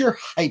 Wonderful. What's your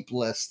hype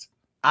list?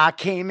 I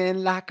came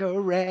in like a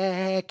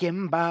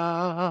wrecking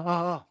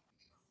ball.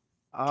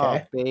 Oh,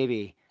 Okay.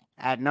 baby.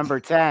 At number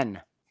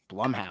 10,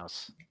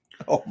 Blumhouse.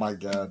 Oh, my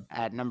God.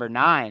 At number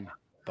 9,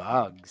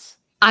 Bugs.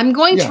 I'm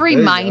going Yeah, to there you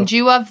remind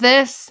you of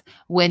this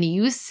when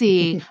you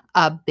see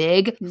a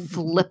big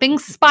flipping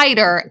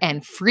spider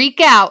and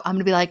freak out. I'm going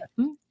to be like,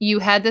 you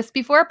had this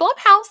before at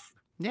Blumhouse.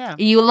 Yeah.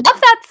 You love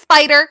that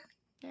spider.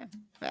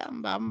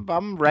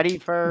 I'm ready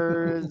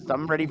for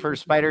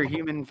Spider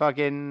Human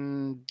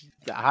fucking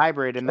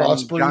hybrid, and then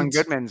Crossbreeds. John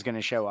Goodman's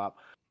gonna show up.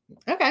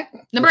 Okay.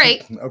 Number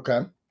 8.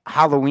 Okay.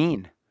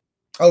 Halloween.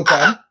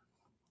 Okay.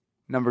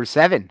 Number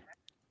 7,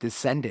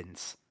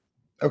 Descendants.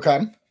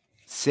 Okay.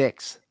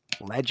 6,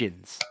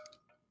 Legends.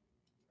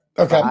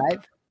 Okay.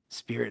 5,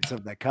 Spirits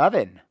of the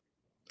Coven.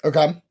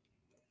 Okay.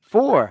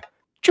 4,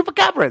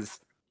 Chupacabras.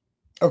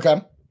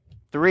 Okay.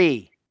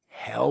 3,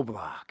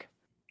 Hellblock.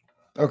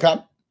 Okay.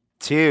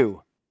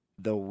 2,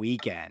 The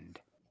Weeknd.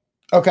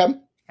 Okay.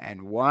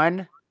 And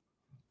 1,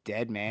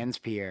 Dead Man's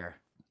Pier.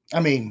 I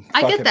mean,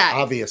 I get fucking that.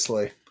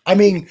 obviously. I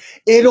mean,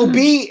 it'll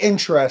be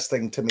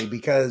interesting to me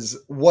because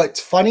what's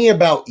funny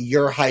about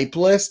your hype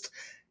list,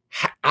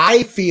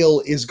 I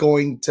feel is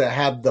going to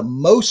have the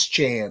most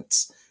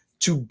chance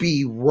to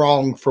be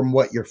wrong from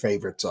what your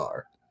favorites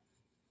are.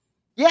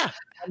 Yeah.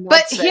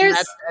 But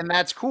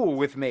that's cool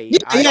with me.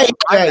 Yeah.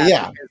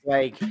 Because,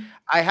 like,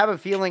 I have a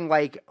feeling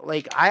like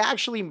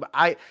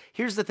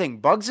here's the thing.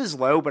 Bugs is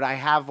low, but I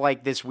have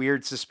like this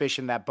weird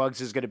suspicion that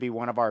Bugs is going to be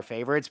one of our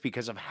favorites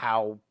because of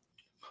how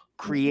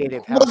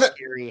creative, how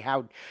scary,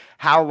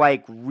 how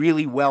like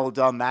really well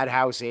done that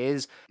house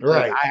is.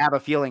 Right. Like, I have a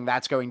feeling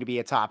that's going to be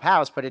a top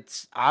house, but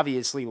it's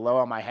obviously low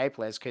on my hype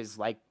list because,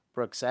 like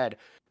Brooke said,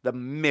 the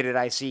minute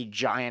I see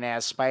giant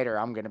ass spider,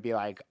 I'm going to be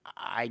like,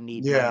 I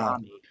need my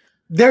mommy.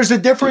 There's a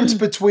difference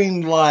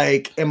between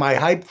like, am I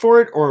hyped for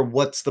it or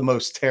what's the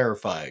most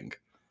terrifying?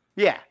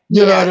 Yeah.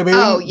 You know what I mean?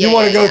 Oh, yeah, you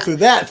want to go yeah. through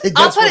that.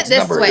 I'll put it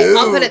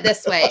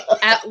this way.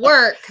 At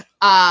work,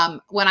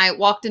 when I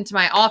walked into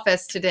my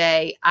office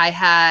today, I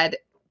had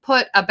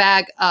put a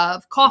bag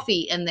of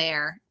coffee in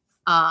there,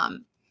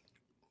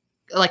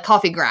 like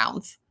coffee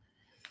grounds.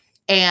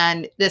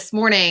 And this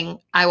morning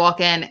I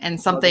walk in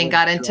and something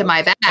got into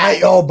my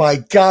bag. Oh my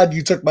God,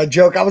 you took my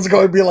joke. I was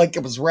going to be like,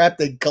 it was wrapped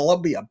in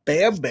Columbia.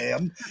 Bam,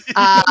 bam.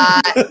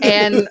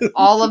 And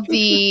all of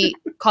the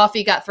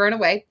coffee got thrown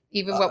away,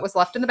 even what was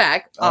left in the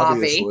bag.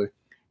 Obviously.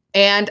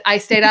 And I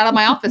stayed out of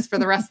my office for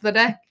the rest of the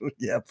day.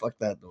 Yeah, fuck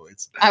that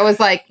noise. I was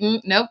like,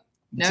 nope.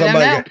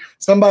 No.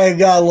 Somebody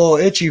got a little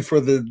itchy for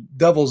the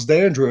devil's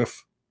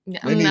dandruff. No.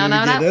 What did you say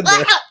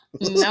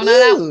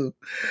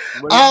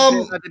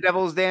about the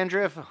devil's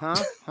dandruff? Huh?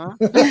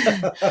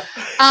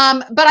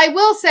 But I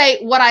will say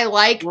what I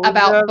like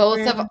about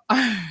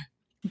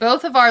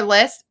both of our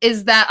lists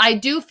is that I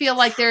do feel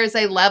like there is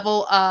a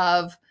level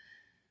of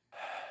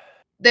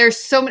there's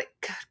so many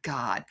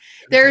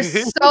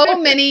there's so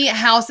many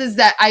houses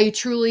that I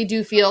truly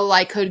do feel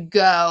like could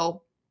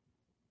go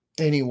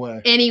anyway.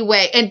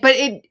 But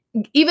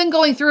even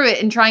going through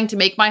it and trying to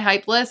make my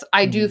hype list,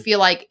 I do feel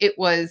like it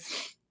was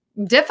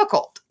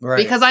difficult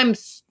because I'm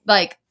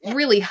like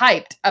really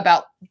hyped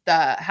about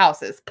the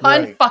houses.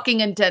 Pun fucking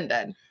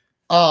intended.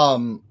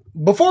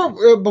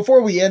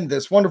 Before we end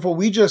this, wonderful,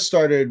 we just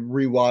started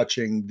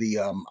rewatching the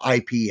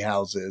IP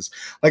houses.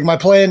 Like, my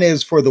plan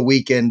is for the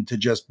weekend to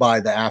just buy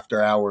the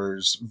After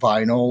Hours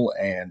vinyl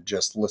and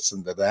just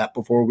listen to that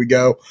before we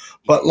go.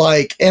 But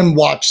like, and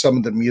watch some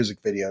of the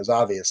music videos,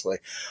 obviously.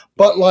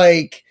 But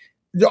like,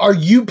 are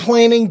you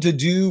planning to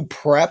do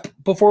prep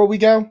before we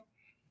go?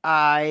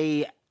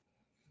 I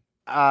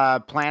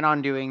plan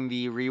on doing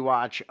the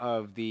rewatch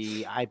of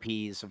the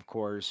IPs, of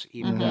course,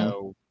 even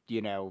though,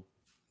 you know,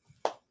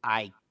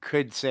 I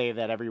could say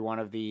that every one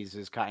of these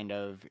is kind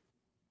of,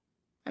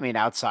 I mean,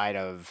 outside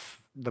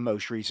of the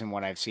most recent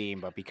one I've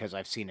seen, but because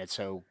I've seen it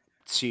so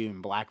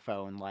soon, Black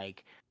Phone,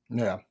 like,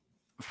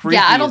 Freaky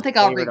I don't think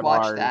I'll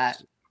rewatch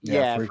that.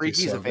 Yeah,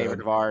 Freaky's a favorite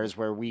of ours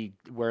where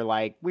we're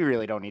like, we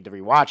really don't need to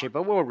rewatch it,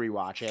 but we'll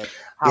rewatch it.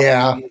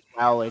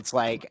 Well, it's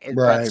like,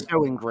 that's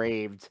so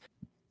engraved.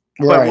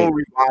 But we'll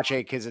rewatch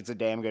it because it's a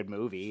damn good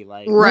movie.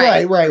 Like,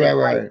 right.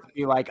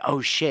 You're like, oh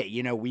shit,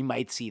 you know, we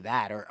might see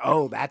that, or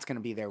oh, that's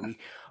gonna be there.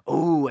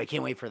 I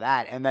can't wait for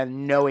that. And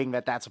then knowing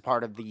that that's a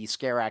part of the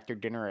Scare Actor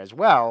dinner as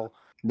well,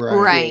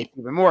 right?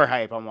 Even more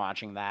hype on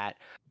watching that.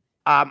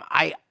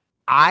 I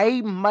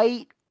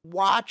might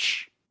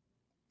watch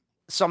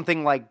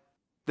something like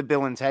the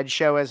Bill and Ted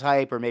Show as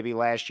hype, or maybe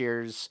last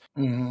year's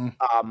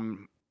Nightmare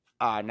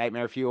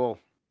Fuel.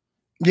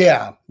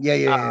 Yeah.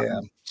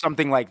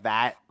 Something like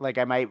that. Like,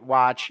 I might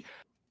watch.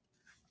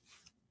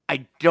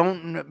 I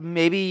don't.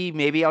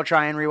 Maybe I'll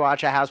try and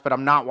rewatch a house, but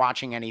I'm not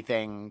watching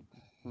anything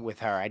with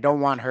her. I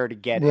don't want her to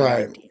get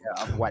Right. an idea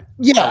of what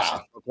Yeah.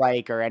 horses look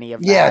like or any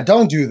of that. Yeah,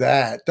 don't do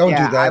that. Don't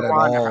do that at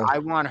all. I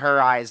want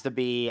her eyes to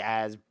be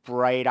as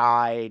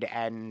bright-eyed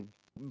and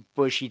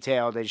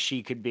bushy-tailed as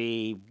she could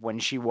be when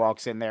she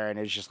walks in there and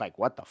is just like,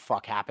 what the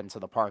fuck happened to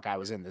the park I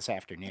was in this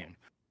afternoon?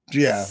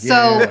 Yeah.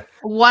 So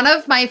one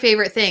of my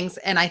favorite things,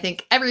 and I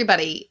think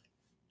everybody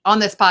on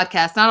this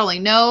podcast not only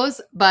knows,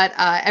 but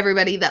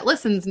everybody that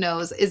listens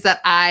knows, is that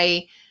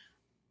I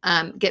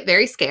get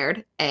very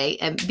scared, A,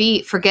 and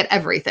B, forget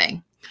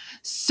everything.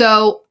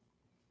 So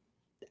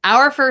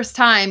our first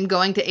time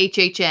going to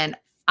HHN,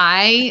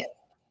 I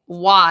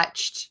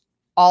watched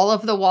all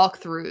of the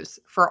walkthroughs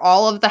for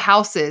all of the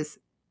houses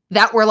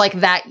that were like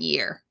that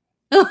year.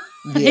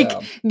 Yeah.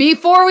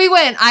 Before we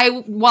went,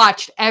 I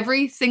watched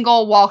every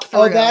single walkthrough.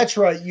 Oh, that's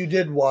right. You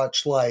did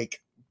watch,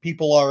 like,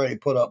 people already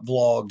put up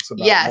vlogs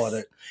about Yes. what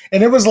it,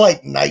 and it was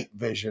like night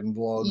vision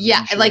vlogs. Yeah,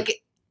 and shit.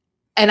 like,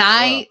 and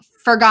I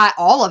forgot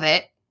all of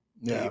it.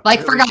 yeah, Like,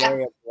 Every forgot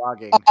day of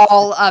vlogging.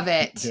 all of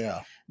it.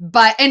 yeah.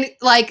 But, and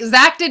like,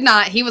 Zach did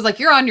not. He was like,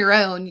 you're on your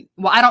own.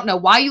 Well, I don't know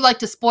why you like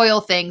to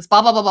spoil things,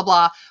 blah, blah, blah, blah,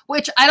 blah.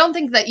 Which I don't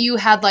think that you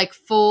had like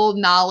full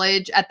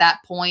knowledge at that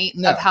point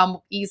No. of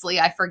how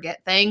easily I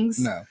forget things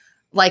No.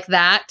 like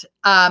that.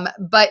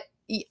 But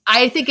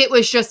I think it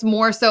was just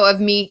more so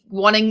of me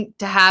wanting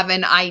to have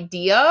an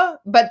idea,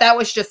 but that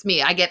was just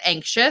me. I get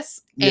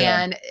anxious.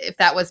 Yeah. And if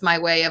that was my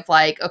way of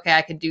like, okay,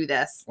 I could do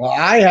this. Well,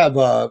 I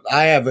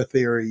have a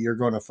theory. You're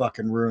going to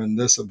fucking ruin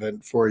this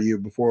event for you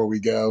before we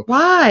go.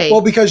 Why?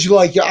 Well, because you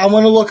like, I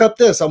want to look up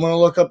this, I want to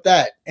look up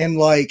that, and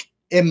like,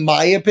 in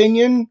my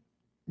opinion,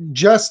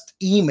 just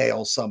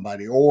email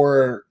somebody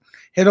or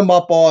hit them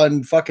up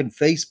on fucking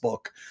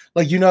Facebook.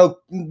 Like, you know,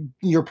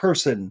 your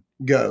person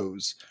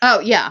goes. Oh,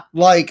 yeah.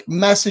 Like,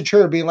 message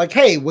her being like,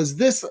 hey, was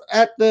this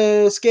at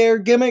the scare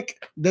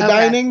gimmick, the Okay.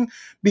 dining?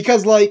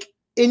 Because like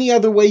any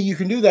other way you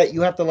can do that,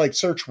 you have to like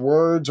search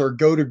words or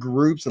go to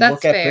groups and That's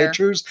look at fair.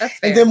 pictures. That's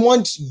fair. And then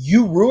once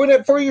you ruin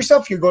it for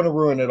yourself, you're going to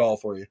ruin it all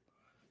for you.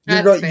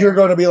 You're, That's you're fair.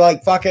 going to be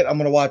like, fuck it, I'm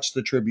going to watch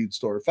the tribute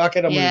story. Fuck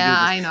it, I'm yeah,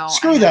 going to do I know. this.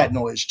 Screw I know. that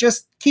noise.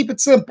 Just keep it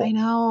simple. I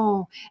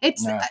know.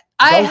 It's No.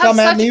 I Don't have come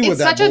at such me with it's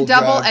that such a bull drive.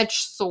 double-edged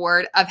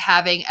sword of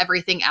having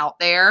everything out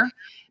there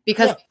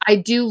because Yeah. I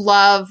do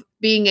love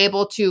being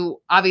able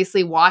to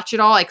obviously watch it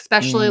all,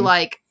 especially Mhm.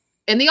 like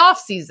in the off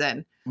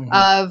season Mhm.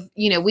 of,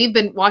 you know, we've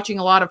been watching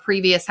a lot of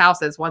previous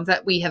houses, ones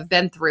that we have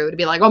been through to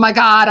be like, oh my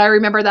God, I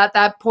remember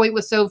that point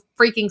was so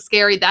freaking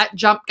scary. That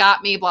jump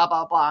got me, blah,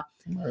 blah, blah.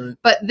 Right.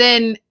 But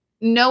then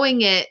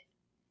knowing it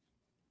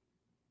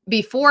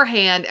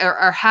beforehand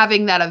or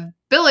having that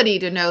ability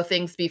to know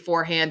things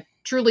beforehand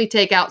truly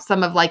take out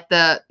some of like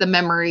the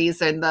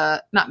memories and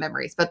the not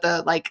memories but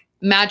the like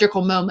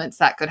magical moments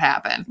that could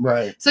happen.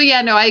 Right. So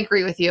yeah, no, I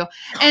agree with you.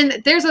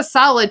 And there's a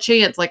solid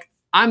chance like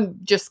I'm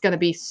just going to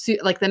be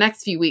like the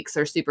next few weeks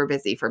are super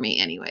busy for me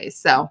anyways.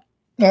 So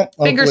Well,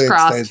 Fingers hopefully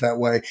crossed. it stays that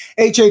way.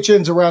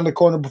 HHN's around the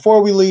corner.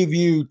 Before we leave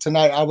you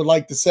tonight, I would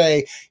like to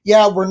say,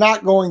 yeah, we're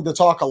not going to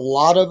talk a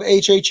lot of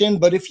HHN,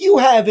 but if you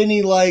have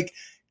any like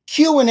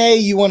Q&A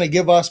you want to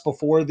give us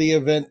before the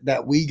event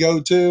that we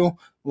go to,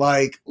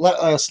 like let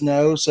us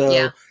know. So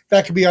Yeah.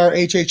 that could be our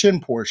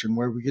HHN portion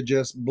where we could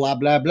just blah,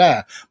 blah,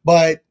 blah.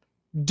 But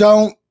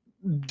don't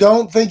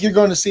think you're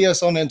going to see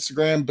us on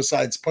Instagram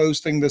besides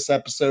posting this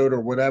episode or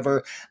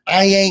whatever.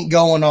 I ain't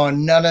going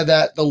on none of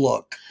that to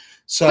look.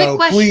 So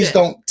Quick please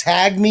question. don't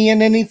tag me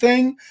in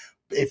anything.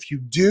 If you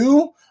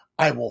do,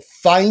 I will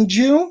find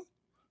you.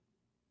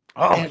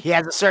 Oh, And- he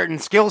has a certain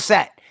skill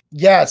set.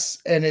 Yes,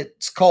 and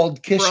it's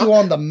called Kiss You Brooke.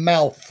 on the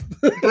Mouth.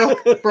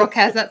 Brooke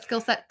has that skill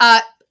set.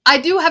 I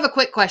do have a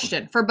quick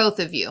question for both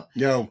of you.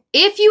 Yo,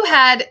 If you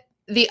had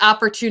the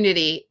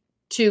opportunity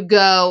to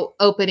go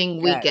opening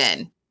Yes.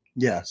 weekend,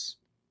 yes.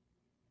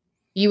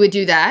 you would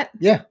do that?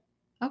 Yeah,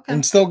 Okay.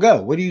 and still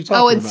go. What are you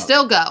talking Oh, and about?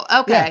 still go.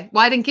 Okay. Yeah.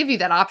 Well, I didn't give you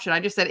that option. I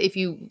just said if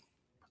you,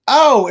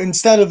 Oh,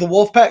 instead of the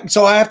Wolfpack.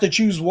 So I have to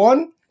choose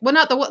one? well,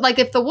 not the, like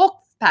if the Wolf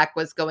Pack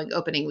was going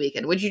opening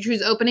weekend, would you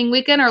choose opening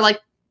weekend or like,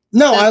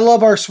 No, The- I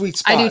love our sweet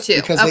spot. I do too.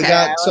 Because they Okay.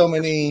 got I so like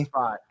the many.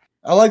 spot.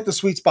 I like the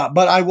sweet spot,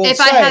 but I will if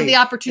say, I had the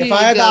opportunity if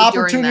I had to the go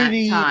opportunity,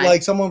 during that time?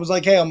 like someone was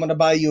like, "Hey, I'm going to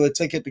buy you a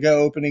ticket to go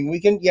opening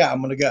weekend," yeah, I'm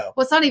going to go.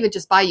 Well, it's not even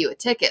just buy you a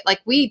ticket. Like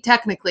we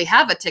technically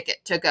have a ticket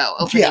to go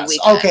opening Yes,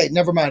 weekend. okay,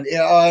 never mind.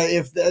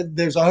 If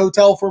there's a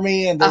hotel for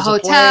me and A there's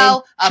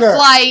hotel, a plane, sure,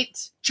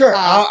 flight. sure,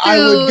 I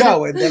would food.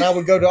 go, and then I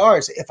would go to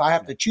ours. If I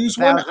have to choose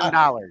one,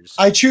 $1,000.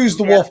 I choose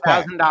the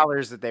Wolfpack.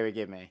 $1,000 that they would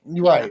give me.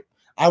 You're right.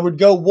 I would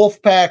go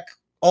Wolfpack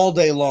all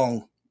day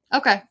long.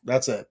 Okay.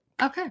 That's it.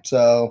 Okay.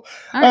 So,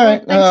 All all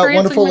right, well, thanks for answering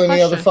wonderful. my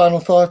Any other question. final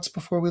thoughts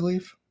before we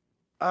leave?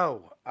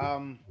 Oh,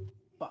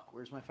 fuck,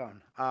 where's my phone?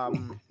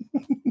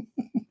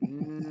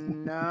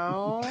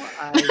 No,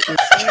 I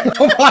just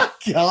Oh my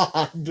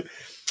god,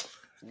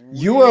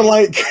 you are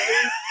like.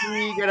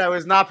 good. I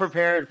was not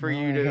prepared for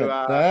you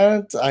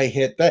I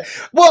hit that.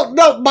 Well,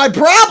 no, my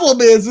problem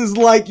is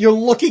like you're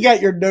looking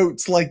at your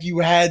notes like you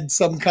had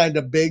some kind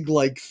of big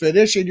like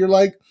finish, and you're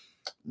like,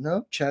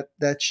 no,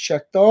 that's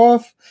checked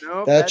off.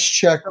 Nope, That's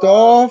checked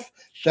off.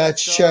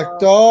 That's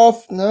checked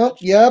off. Nope.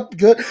 Yep.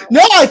 Good.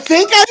 No, I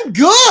think I'm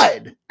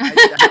good.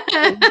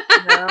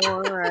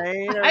 All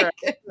right.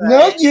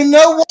 No, you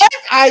know what?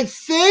 I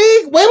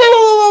think. Wait.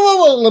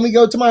 Let me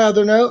go to my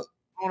other note.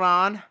 Hold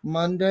on.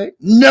 Monday.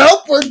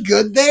 Nope, we're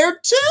good there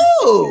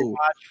too.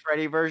 Watch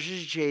Freddy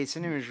versus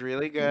Jason. It was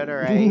really good. All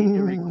right.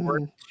 To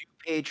record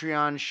 2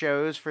 Patreon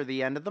shows for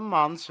the end of the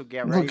month, so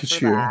get ready Look at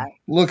for you. that.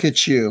 Look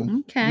at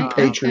you. Okay.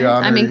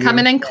 Patreon. I mean,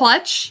 coming in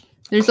clutch.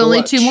 There's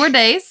only 2 more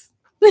days.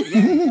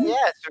 Yeah,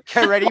 so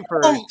get ready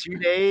for 2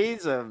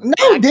 days of.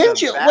 No,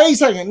 didn't you? Wait a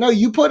second. No,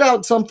 you put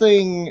out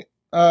something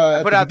I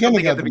put at out the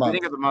something beginning at of the the month.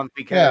 beginning of the month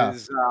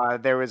because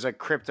there was a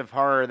Crypt of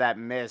Horror that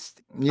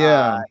missed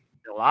Yeah.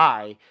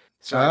 July.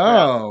 So I put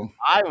out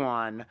the July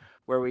one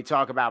where we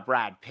talk about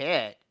Brad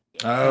Pitt.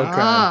 Okay.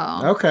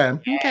 Oh. Okay.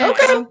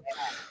 Okay.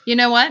 You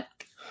know what?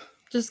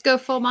 Just go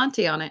full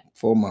Monty on it.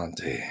 Full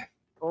Monty.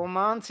 Full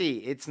Monty.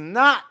 It's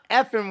not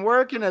effing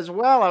working as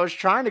well. I was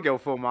trying to go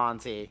full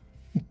Monty.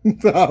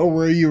 Oh,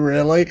 were you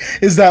really?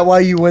 Is that why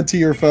you went to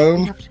your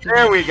phone?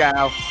 There we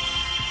go.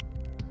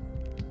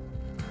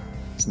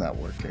 It's not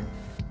working.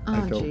 Oh,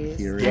 I don't jeez.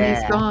 hear it. And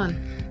he's gone.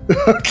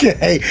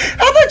 Okay.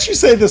 How about you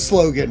say the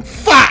slogan?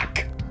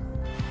 Fuck!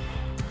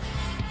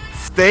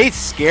 Stay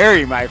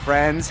scary, my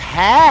friends.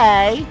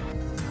 Hey!